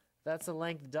 That's the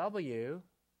length w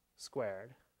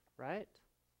squared, right?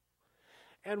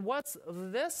 And what's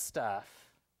this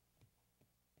stuff?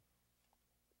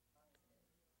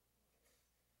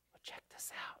 Well, check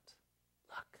this out.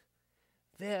 Look,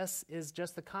 this is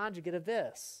just the conjugate of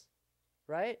this,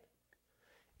 right?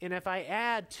 And if I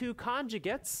add two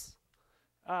conjugates,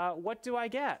 what do I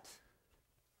get?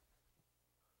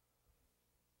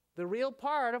 The real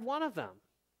part of one of them,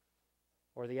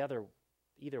 or the other,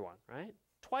 either one, right?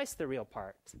 Twice the real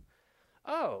part.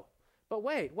 Oh, but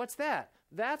wait, what's that?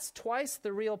 That's twice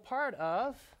the real part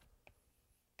of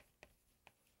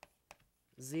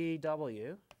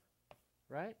ZW,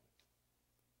 right?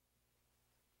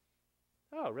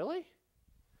 Oh, really?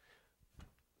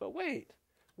 But wait,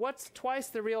 what's twice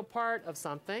the real part of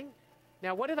something?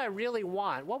 Now, what did I really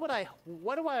want? What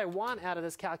do I want out of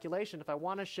this calculation if I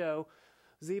want to show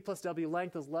z plus w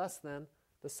length is less than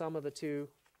the sum of the two,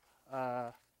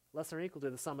 less than or equal to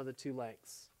the sum of the two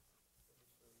lengths?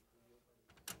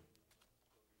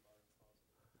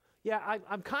 Yeah,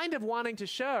 I'm kind of wanting to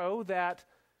show that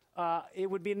it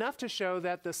would be enough to show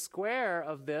that the square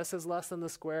of this is less than the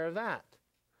square of that.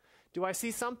 Do I see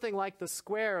something like the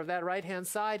square of that right-hand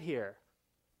side here?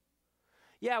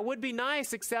 Yeah, it would be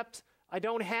nice, except I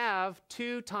don't have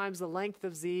 2 times the length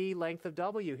of z, length of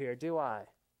w here, do I?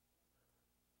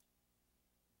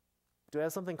 Do I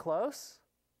have something close?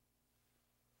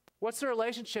 What's the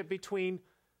relationship between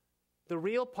the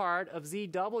real part of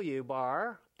zw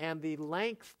bar and the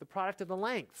length, the product of the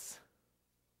lengths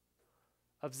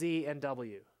of z and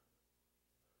w?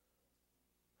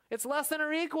 It's less than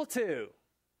or equal to,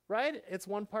 right? It's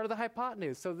one part of the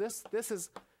hypotenuse. So this is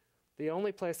the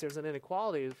only place there's an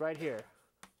inequality is right here.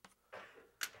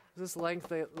 Is this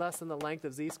length less than the length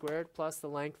of z squared plus the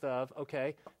length of,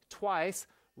 okay, twice.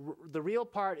 The real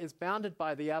part is bounded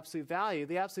by the absolute value.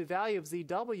 The absolute value of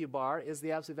zw bar is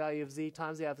the absolute value of z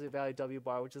times the absolute value of w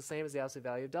bar, which is the same as the absolute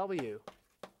value of w.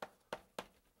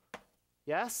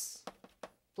 Yes?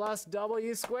 Plus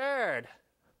w squared.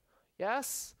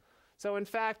 Yes? So in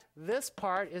fact, this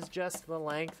part is just the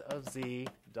length of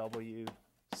zw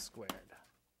squared.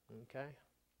 Okay?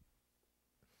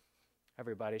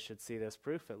 Everybody should see this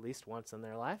proof at least once in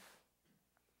their life.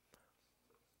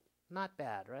 Not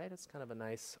bad, right? It's kind of a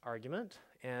nice argument.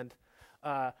 And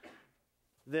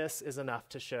this is enough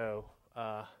to show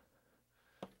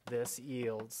this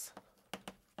yields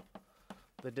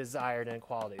the desired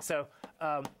inequality. So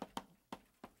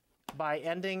by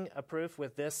ending a proof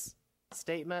with this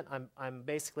statement, I'm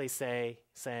basically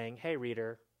saying, hey,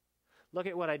 reader, look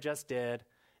at what I just did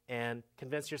and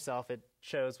convince yourself it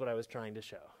shows what I was trying to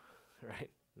show.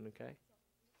 Right? Okay?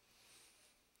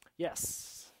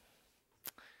 Yes.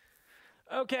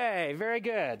 Okay, very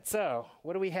good. So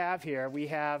what do we have here? We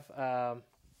have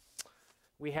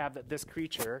this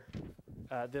creature,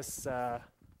 this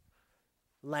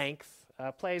length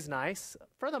plays nice,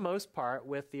 for the most part,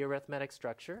 with the arithmetic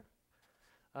structure,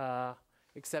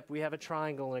 except we have a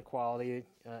triangle inequality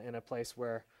in a place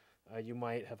where you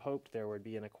might have hoped there would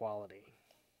be an equality.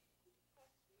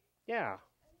 Yeah.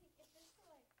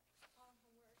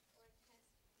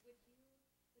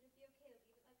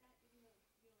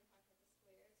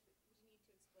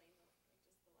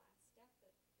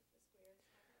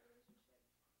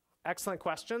 Excellent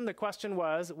question. The question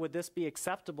was, would this be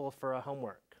acceptable for a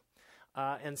homework?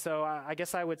 And so I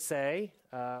guess I would say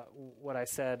what I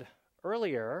said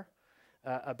earlier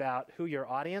about who your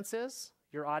audience is.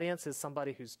 Your audience is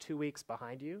somebody who's 2 weeks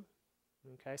behind you.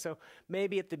 Okay, so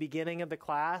maybe at the beginning of the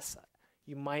class,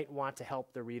 you might want to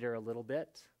help the reader a little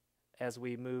bit. As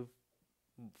we move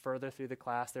further through the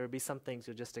class, there would be some things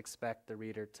you'll just expect the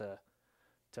reader to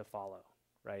follow,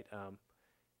 right?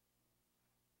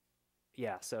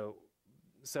 Yeah, so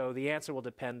the answer will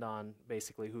depend on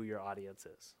basically who your audience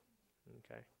is.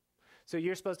 Okay, so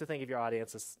you're supposed to think of your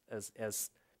audience as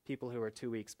people who are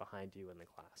 2 weeks behind you in the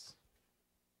class.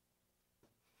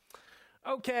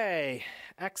 Okay,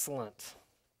 excellent.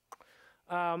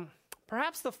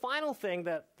 Perhaps the final thing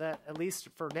that at least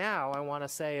for now I want to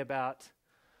say about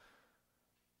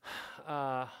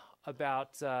the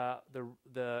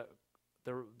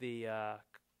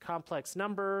complex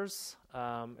numbers.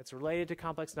 It's related to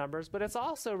complex numbers, but it's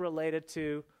also related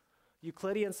to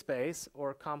Euclidean space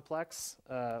or complex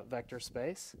vector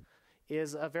space,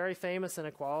 is a very famous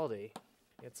inequality.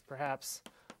 It's perhaps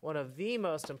one of the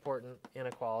most important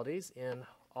inequalities in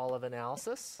all of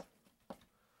analysis.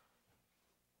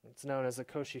 It's known as the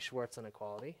Cauchy-Schwarz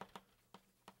inequality.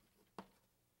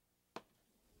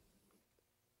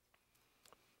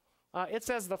 It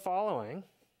says the following.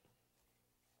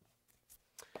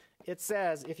 It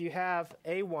says if you have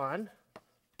A1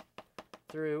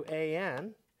 through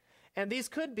AN, and these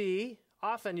could be,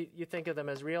 often you think of them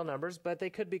as real numbers, but they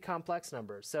could be complex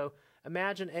numbers. So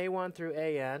imagine A1 through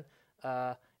AN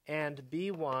and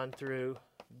B1 through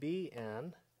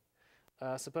BN.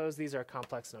 Suppose these are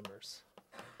complex numbers.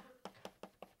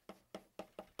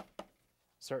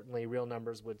 Certainly real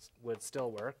numbers would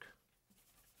still work.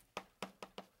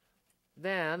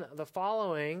 Then the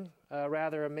following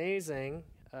rather amazing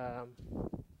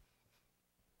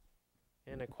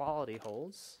inequality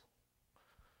holds.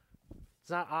 It's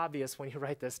not obvious when you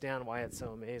write this down why it's so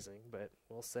amazing, but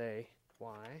we'll say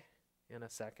why in a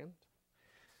second.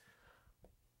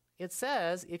 It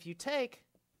says if you take,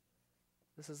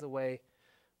 this is the way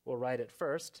we'll write it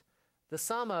first, the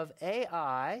sum of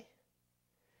AI,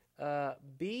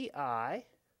 BI,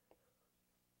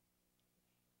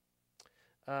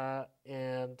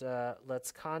 and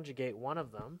let's conjugate one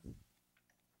of them.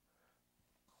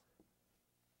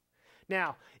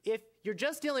 Now, if you're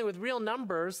just dealing with real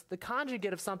numbers, the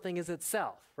conjugate of something is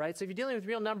itself, right? So if you're dealing with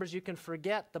real numbers, you can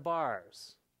forget the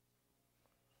bars.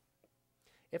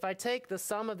 If I take the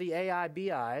sum of the AI,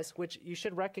 BI's, which you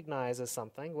should recognize as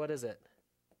something, what is it?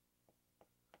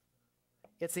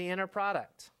 It's the inner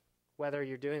product. Whether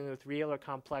you're dealing with real or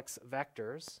complex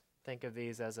vectors, think of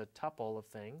these as a tuple of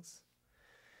things,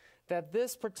 that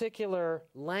this particular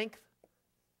length,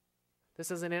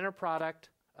 this is an inner product,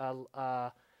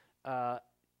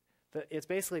 it's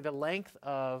basically the length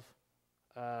of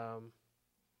the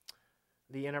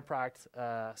inner product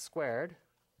squared.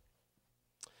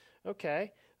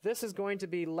 Okay, this is going to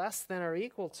be less than or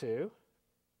equal to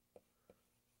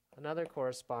another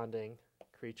corresponding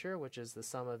creature, which is the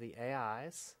sum of the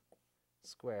AIs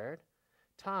squared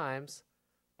times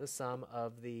the sum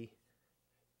of the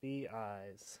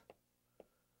BIs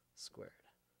squared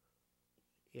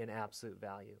in absolute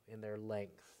value, in their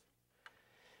length.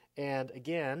 And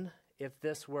again, if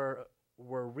this were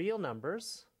real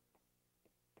numbers,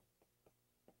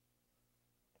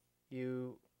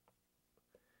 you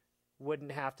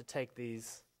wouldn't have to take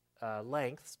these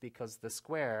lengths, because the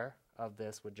square of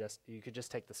this would you could just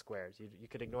take the squares. You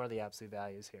could ignore the absolute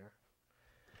values here.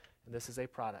 And this is a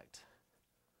product.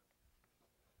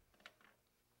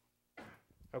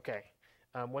 Okay,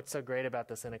 what's so great about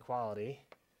this inequality?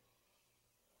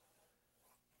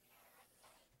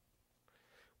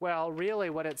 Well, really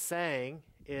what it's saying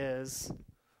is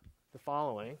the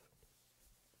following.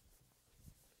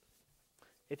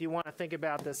 If you want to think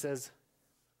about this as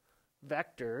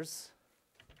vectors,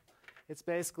 it's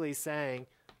basically saying,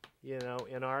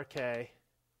 in RK,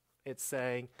 it's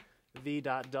saying v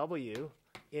dot w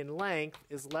in length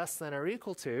is less than or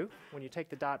equal to, when you take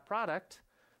the dot product,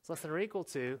 it's less than or equal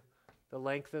to the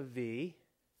length of v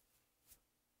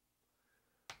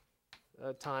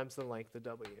times the length of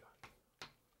w.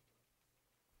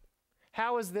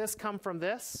 How has this come from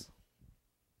this?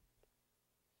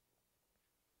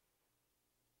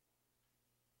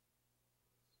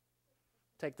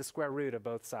 Take the square root of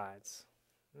both sides,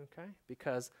 okay?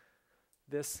 Because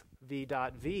this v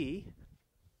dot v,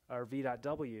 or v dot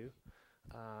w,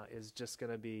 is just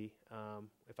going to be,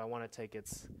 if I want to take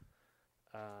its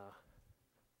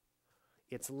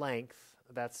length,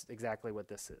 that's exactly what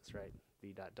this is, right?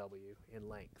 V dot w in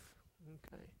length,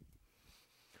 okay?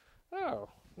 Oh,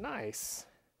 nice.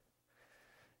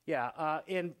 Yeah,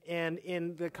 in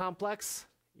the complex,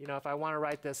 if I want to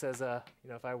write this as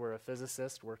if I were a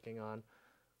physicist working on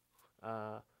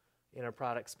inner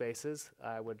product spaces,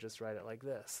 I would just write it like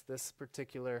this. This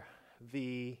particular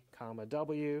v comma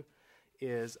w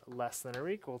is less than or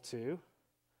equal to,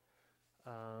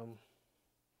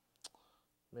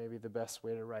 maybe the best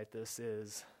way to write this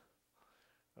is,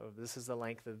 this is the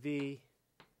length of v,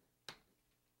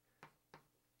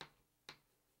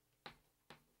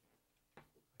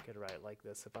 I could write it like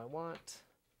this if I want,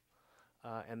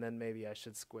 and then maybe I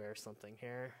should square something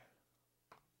here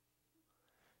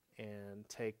and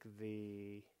take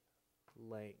the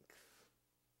length.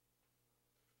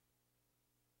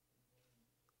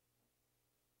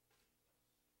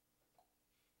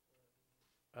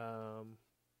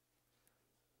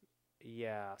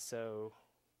 Yeah, so,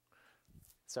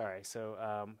 sorry,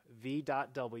 so v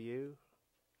dot w,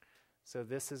 so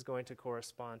this is going to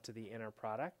correspond to the inner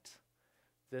product.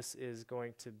 This is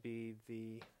going to be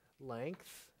the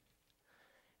length,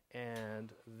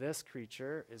 and this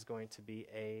creature is going to be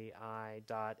AI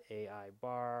dot AI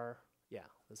bar. Yeah,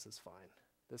 this is fine.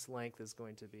 This length is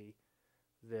going to be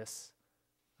this,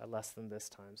 less than this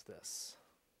times this.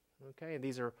 Okay, and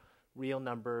these are real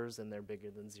numbers, and they're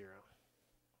bigger than 0,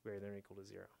 greater than or equal to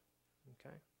 0.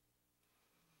 Okay.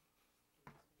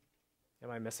 Am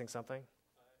I missing something?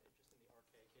 Just in the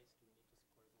RK case, do we need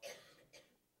to square the length?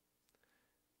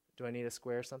 Do I need to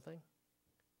square something?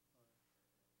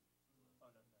 Oh,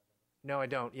 no. No, I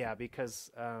don't. Yeah,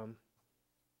 because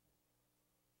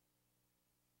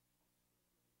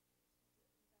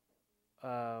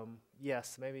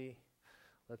yes, maybe.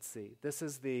 Let's see. This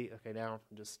is the, okay, now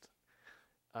I'm just,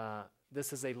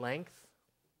 this is a length,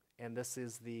 and this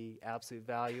is the absolute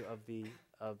value of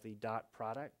the dot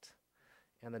product.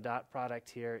 And the dot product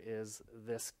here is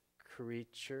this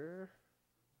creature.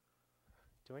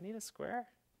 Do I need a square?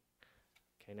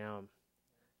 Okay, now I'm.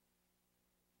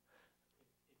 If you had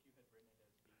written it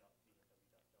as v dot v and w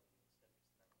dot w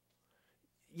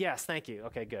instead, Yes, thank you.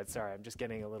 Okay, good. Sorry, I'm just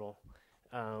getting a little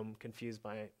confused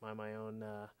by my own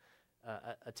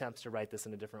attempts to write this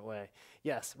in a different way.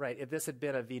 Yes, right. If this had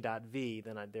been a v dot v,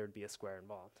 then there would be a square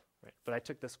involved. Right. But I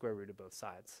took the square root of both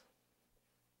sides.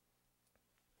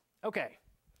 Okay.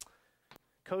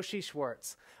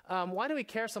 Cauchy-Schwarz. Why do we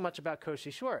care so much about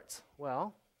Cauchy-Schwarz?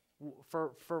 Well,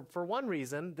 for one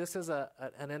reason, this is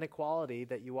an inequality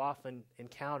that you often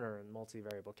encounter in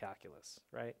multivariable calculus,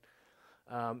 right?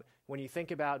 When you think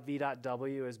about v dot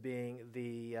w as being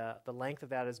the length of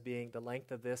that as being the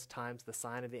length of this times the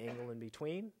sine of the angle in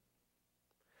between,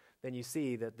 then you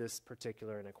see that this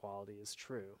particular inequality is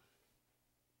true.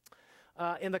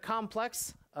 In the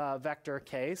complex vector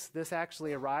case, this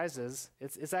actually arises,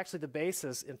 it's actually the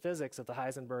basis in physics of the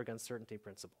Heisenberg uncertainty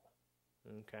principle.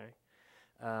 Okay?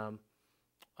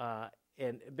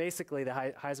 And basically the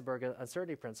Heisenberg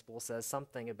uncertainty principle says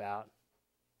something about,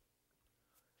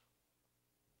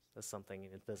 That's something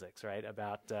in physics, right?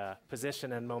 About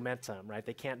position and momentum, right?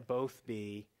 They can't both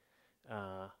be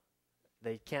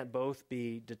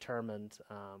determined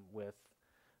with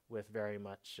very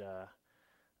much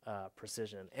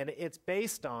precision, and it's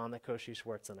based on the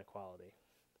Cauchy-Schwarz inequality.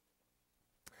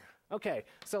 Okay,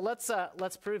 so let's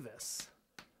prove this.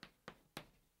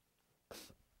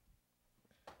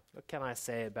 What can I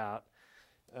say about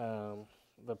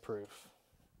the proof?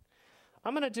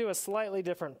 I'm going to do a slightly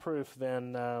different proof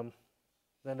than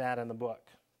that in the book.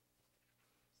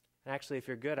 Actually, if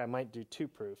you're good, I might do two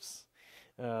proofs.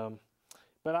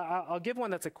 But I'll give one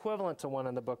that's equivalent to one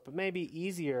in the book, but maybe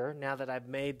easier now that I've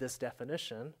made this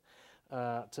definition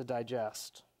to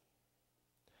digest.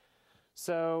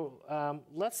 So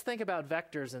let's think about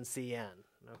vectors in Cn.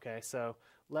 Okay, so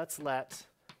let's let,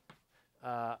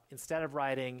 instead of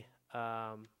writing,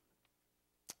 I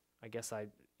guess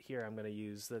here I'm going to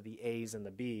use the A's and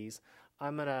the B's.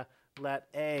 I'm going to let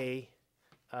A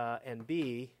and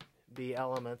B be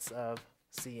elements of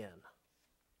Cn.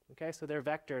 Okay, so they're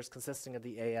vectors consisting of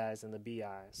the AI's and the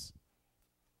BI's.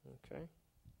 Okay.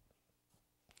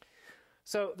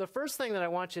 So the first thing that I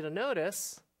want you to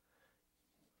notice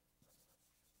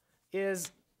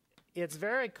is it's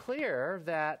very clear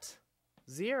that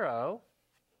the 0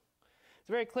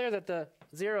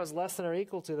 is less than or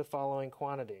equal to the following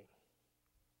quantity.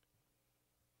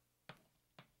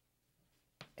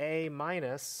 A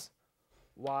minus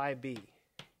YB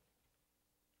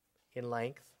in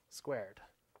length squared.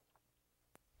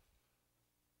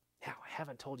 Now, I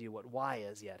haven't told you what y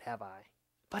is yet, have I?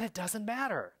 But it doesn't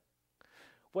matter.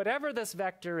 Whatever this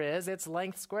vector is, its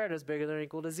length squared is bigger than or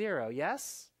equal to 0,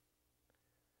 yes?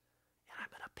 And I'm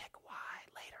going to pick y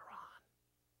later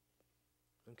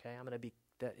on. Okay, I'm going to be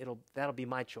that'll be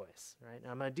my choice, right? And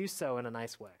I'm going to do so in a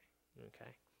nice way.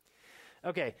 Okay.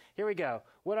 Okay, here we go.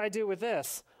 What do I do with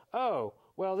this? Oh,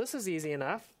 well, this is easy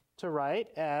enough to write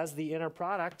as the inner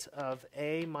product of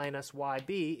A minus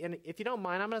YB. And if you don't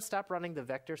mind, I'm going to stop running the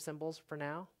vector symbols for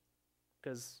now,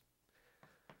 because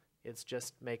it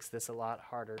just makes this a lot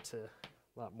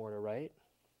more to write.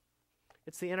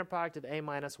 It's the inner product of A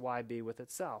minus YB with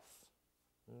itself.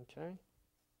 Okay.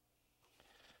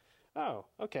 Oh,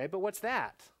 okay, but what's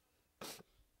that?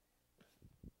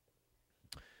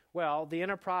 Well, the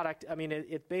inner product, I mean,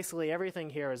 it basically everything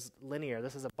here is linear.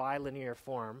 This is a bilinear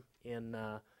form in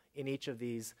each of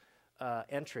these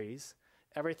entries.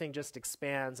 Everything just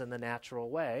expands in the natural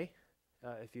way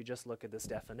if you just look at this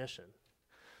definition.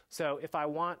 So if I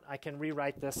want, I can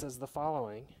rewrite this as the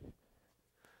following.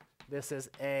 This is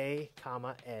A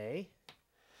comma A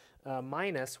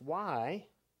minus Y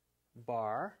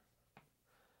bar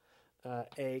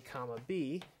A comma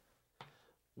B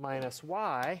minus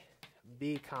Y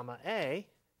B comma A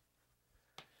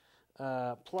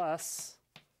plus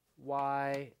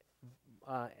Y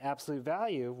absolute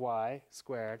value of Y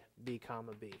squared B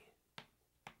comma B.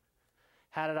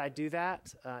 How did I do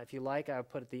that? If you like, I would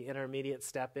put the intermediate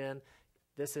step in.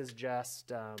 This is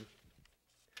just,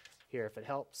 here if it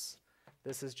helps,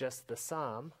 this is just the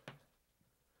sum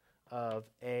of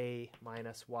A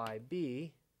minus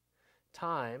YB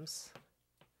times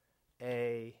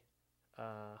A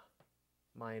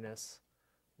minus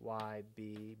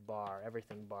YB bar,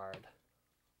 everything barred.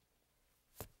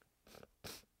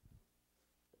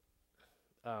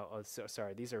 So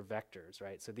sorry, these are vectors,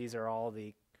 right? So these are all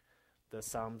the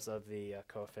sums of the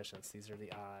coefficients. These are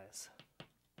the i's.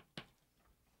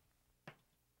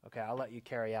 Okay, I'll let you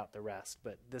carry out the rest,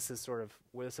 but this is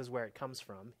where it comes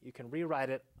from. You can rewrite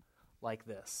it like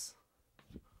this.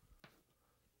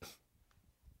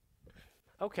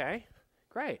 Okay,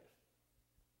 great.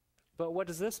 But what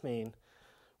does this mean?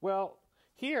 Well,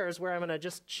 here's where I'm going to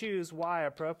just choose y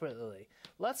appropriately.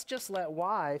 Let's just let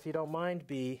y, if you don't mind,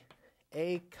 be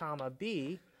A comma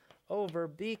B over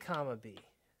B comma B.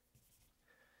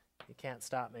 You can't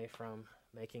stop me from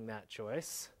making that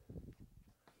choice.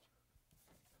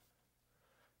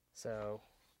 So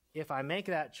if I make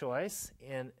that choice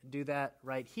and do that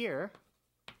right here,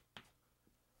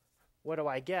 what do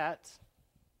I get?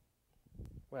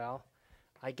 Well,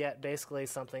 I get basically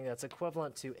something that's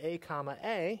equivalent to A comma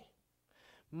A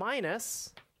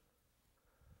minus,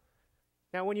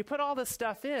 now when you put all this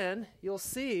stuff in, you'll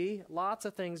see lots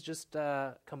of things just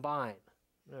combine.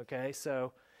 Okay,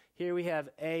 so here we have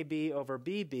AB over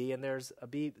BB, and there's a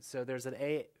B, so there's an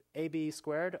AB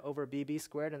squared over BB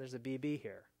squared, and there's a BB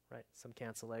here, right? Some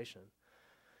cancellation.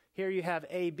 Here you have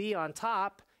AB on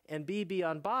top and BB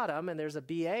on bottom, and there's a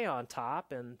BA on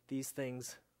top, and these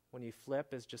things, when you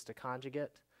flip, is just a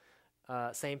conjugate.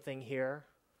 Same thing here.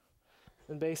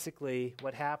 And basically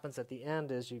what happens at the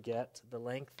end is you get the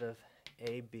length of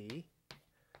AB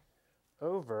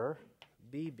over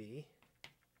BB.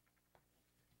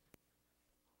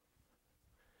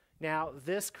 Now,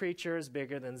 this creature is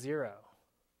bigger than 0.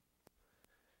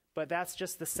 But that's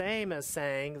just the same as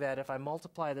saying that if I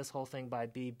multiply this whole thing by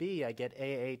BB, I get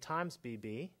AA times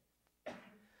BB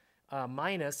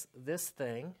minus this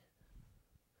thing.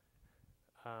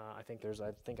 I think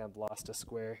I've lost a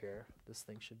square here. This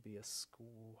thing should be a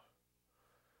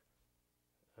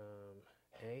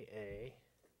AA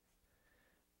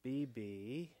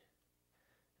BB.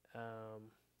 I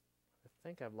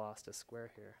think I've lost a square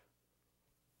here.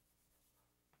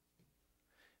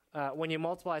 When you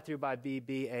multiply through by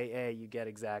BBAA, you get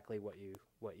exactly what you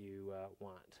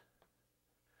want.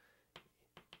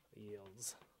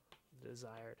 Yields the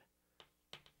desired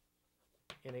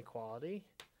inequality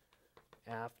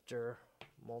after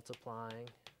multiplying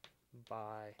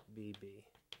by BB.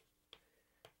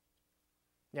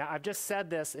 Now, I've just said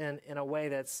this in a way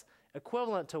that's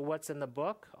equivalent to what's in the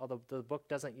book, although the book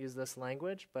doesn't use this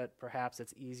language, but perhaps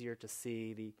it's easier to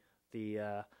see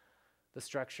the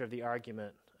structure of the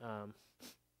argument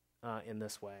in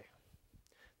this way.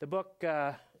 The book,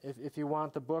 if you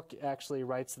want, the book actually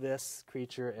writes this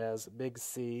creature as big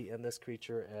C and this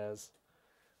creature as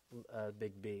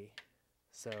big B.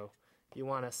 So if you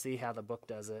want to see how the book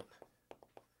does it,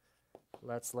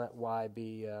 let's let Y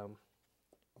be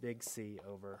big C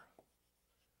over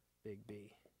big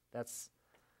B. That's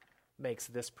makes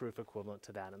this proof equivalent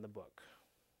to that in the book.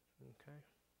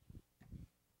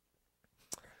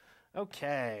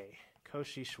 Okay,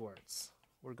 Cauchy-Schwarz.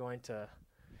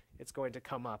 It's going to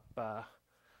come up a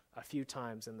few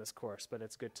times in this course, but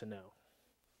it's good to know.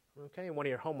 Okay, one of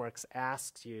your homeworks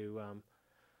asks you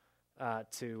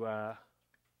to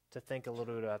think a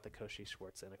little bit about the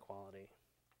Cauchy-Schwarz inequality.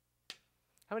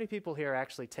 How many people here are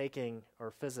actually taking, or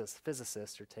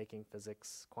physicists are taking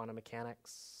physics, quantum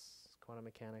mechanics? Quantum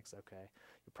mechanics, okay.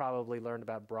 You probably learned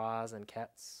about Bras and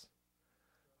Ketz,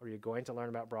 or you're going to learn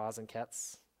about Bras and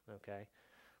Ketz. Okay,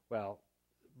 well,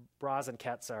 Bras and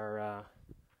Ketz are,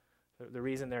 the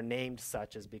reason they're named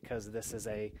such is because this is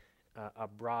a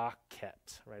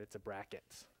bracket, right? It's a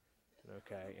bracket,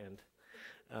 okay? And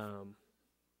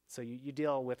so you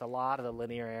deal with a lot of the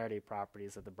linearity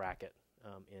properties of the bracket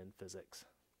in physics.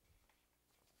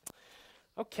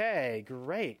 Okay,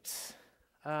 great.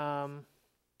 Good.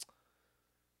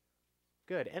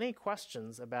 Any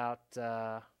questions about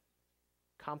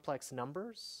complex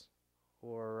numbers?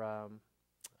 Or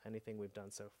anything we've done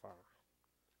so far.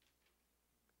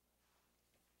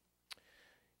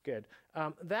 Good.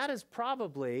 That is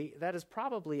probably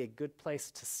a good place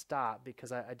to stop,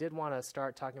 because I did want to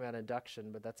start talking about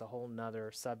induction, but that's a whole nother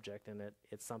subject, and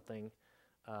it's something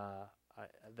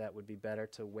that would be better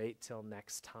to wait till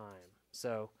next time.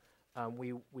 So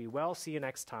we will see you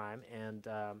next time, and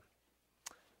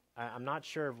I'm not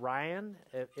sure, Ryan,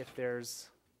 if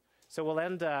there's. So we'll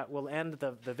end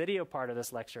the video part of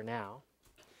this lecture now.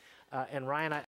 And Ryan,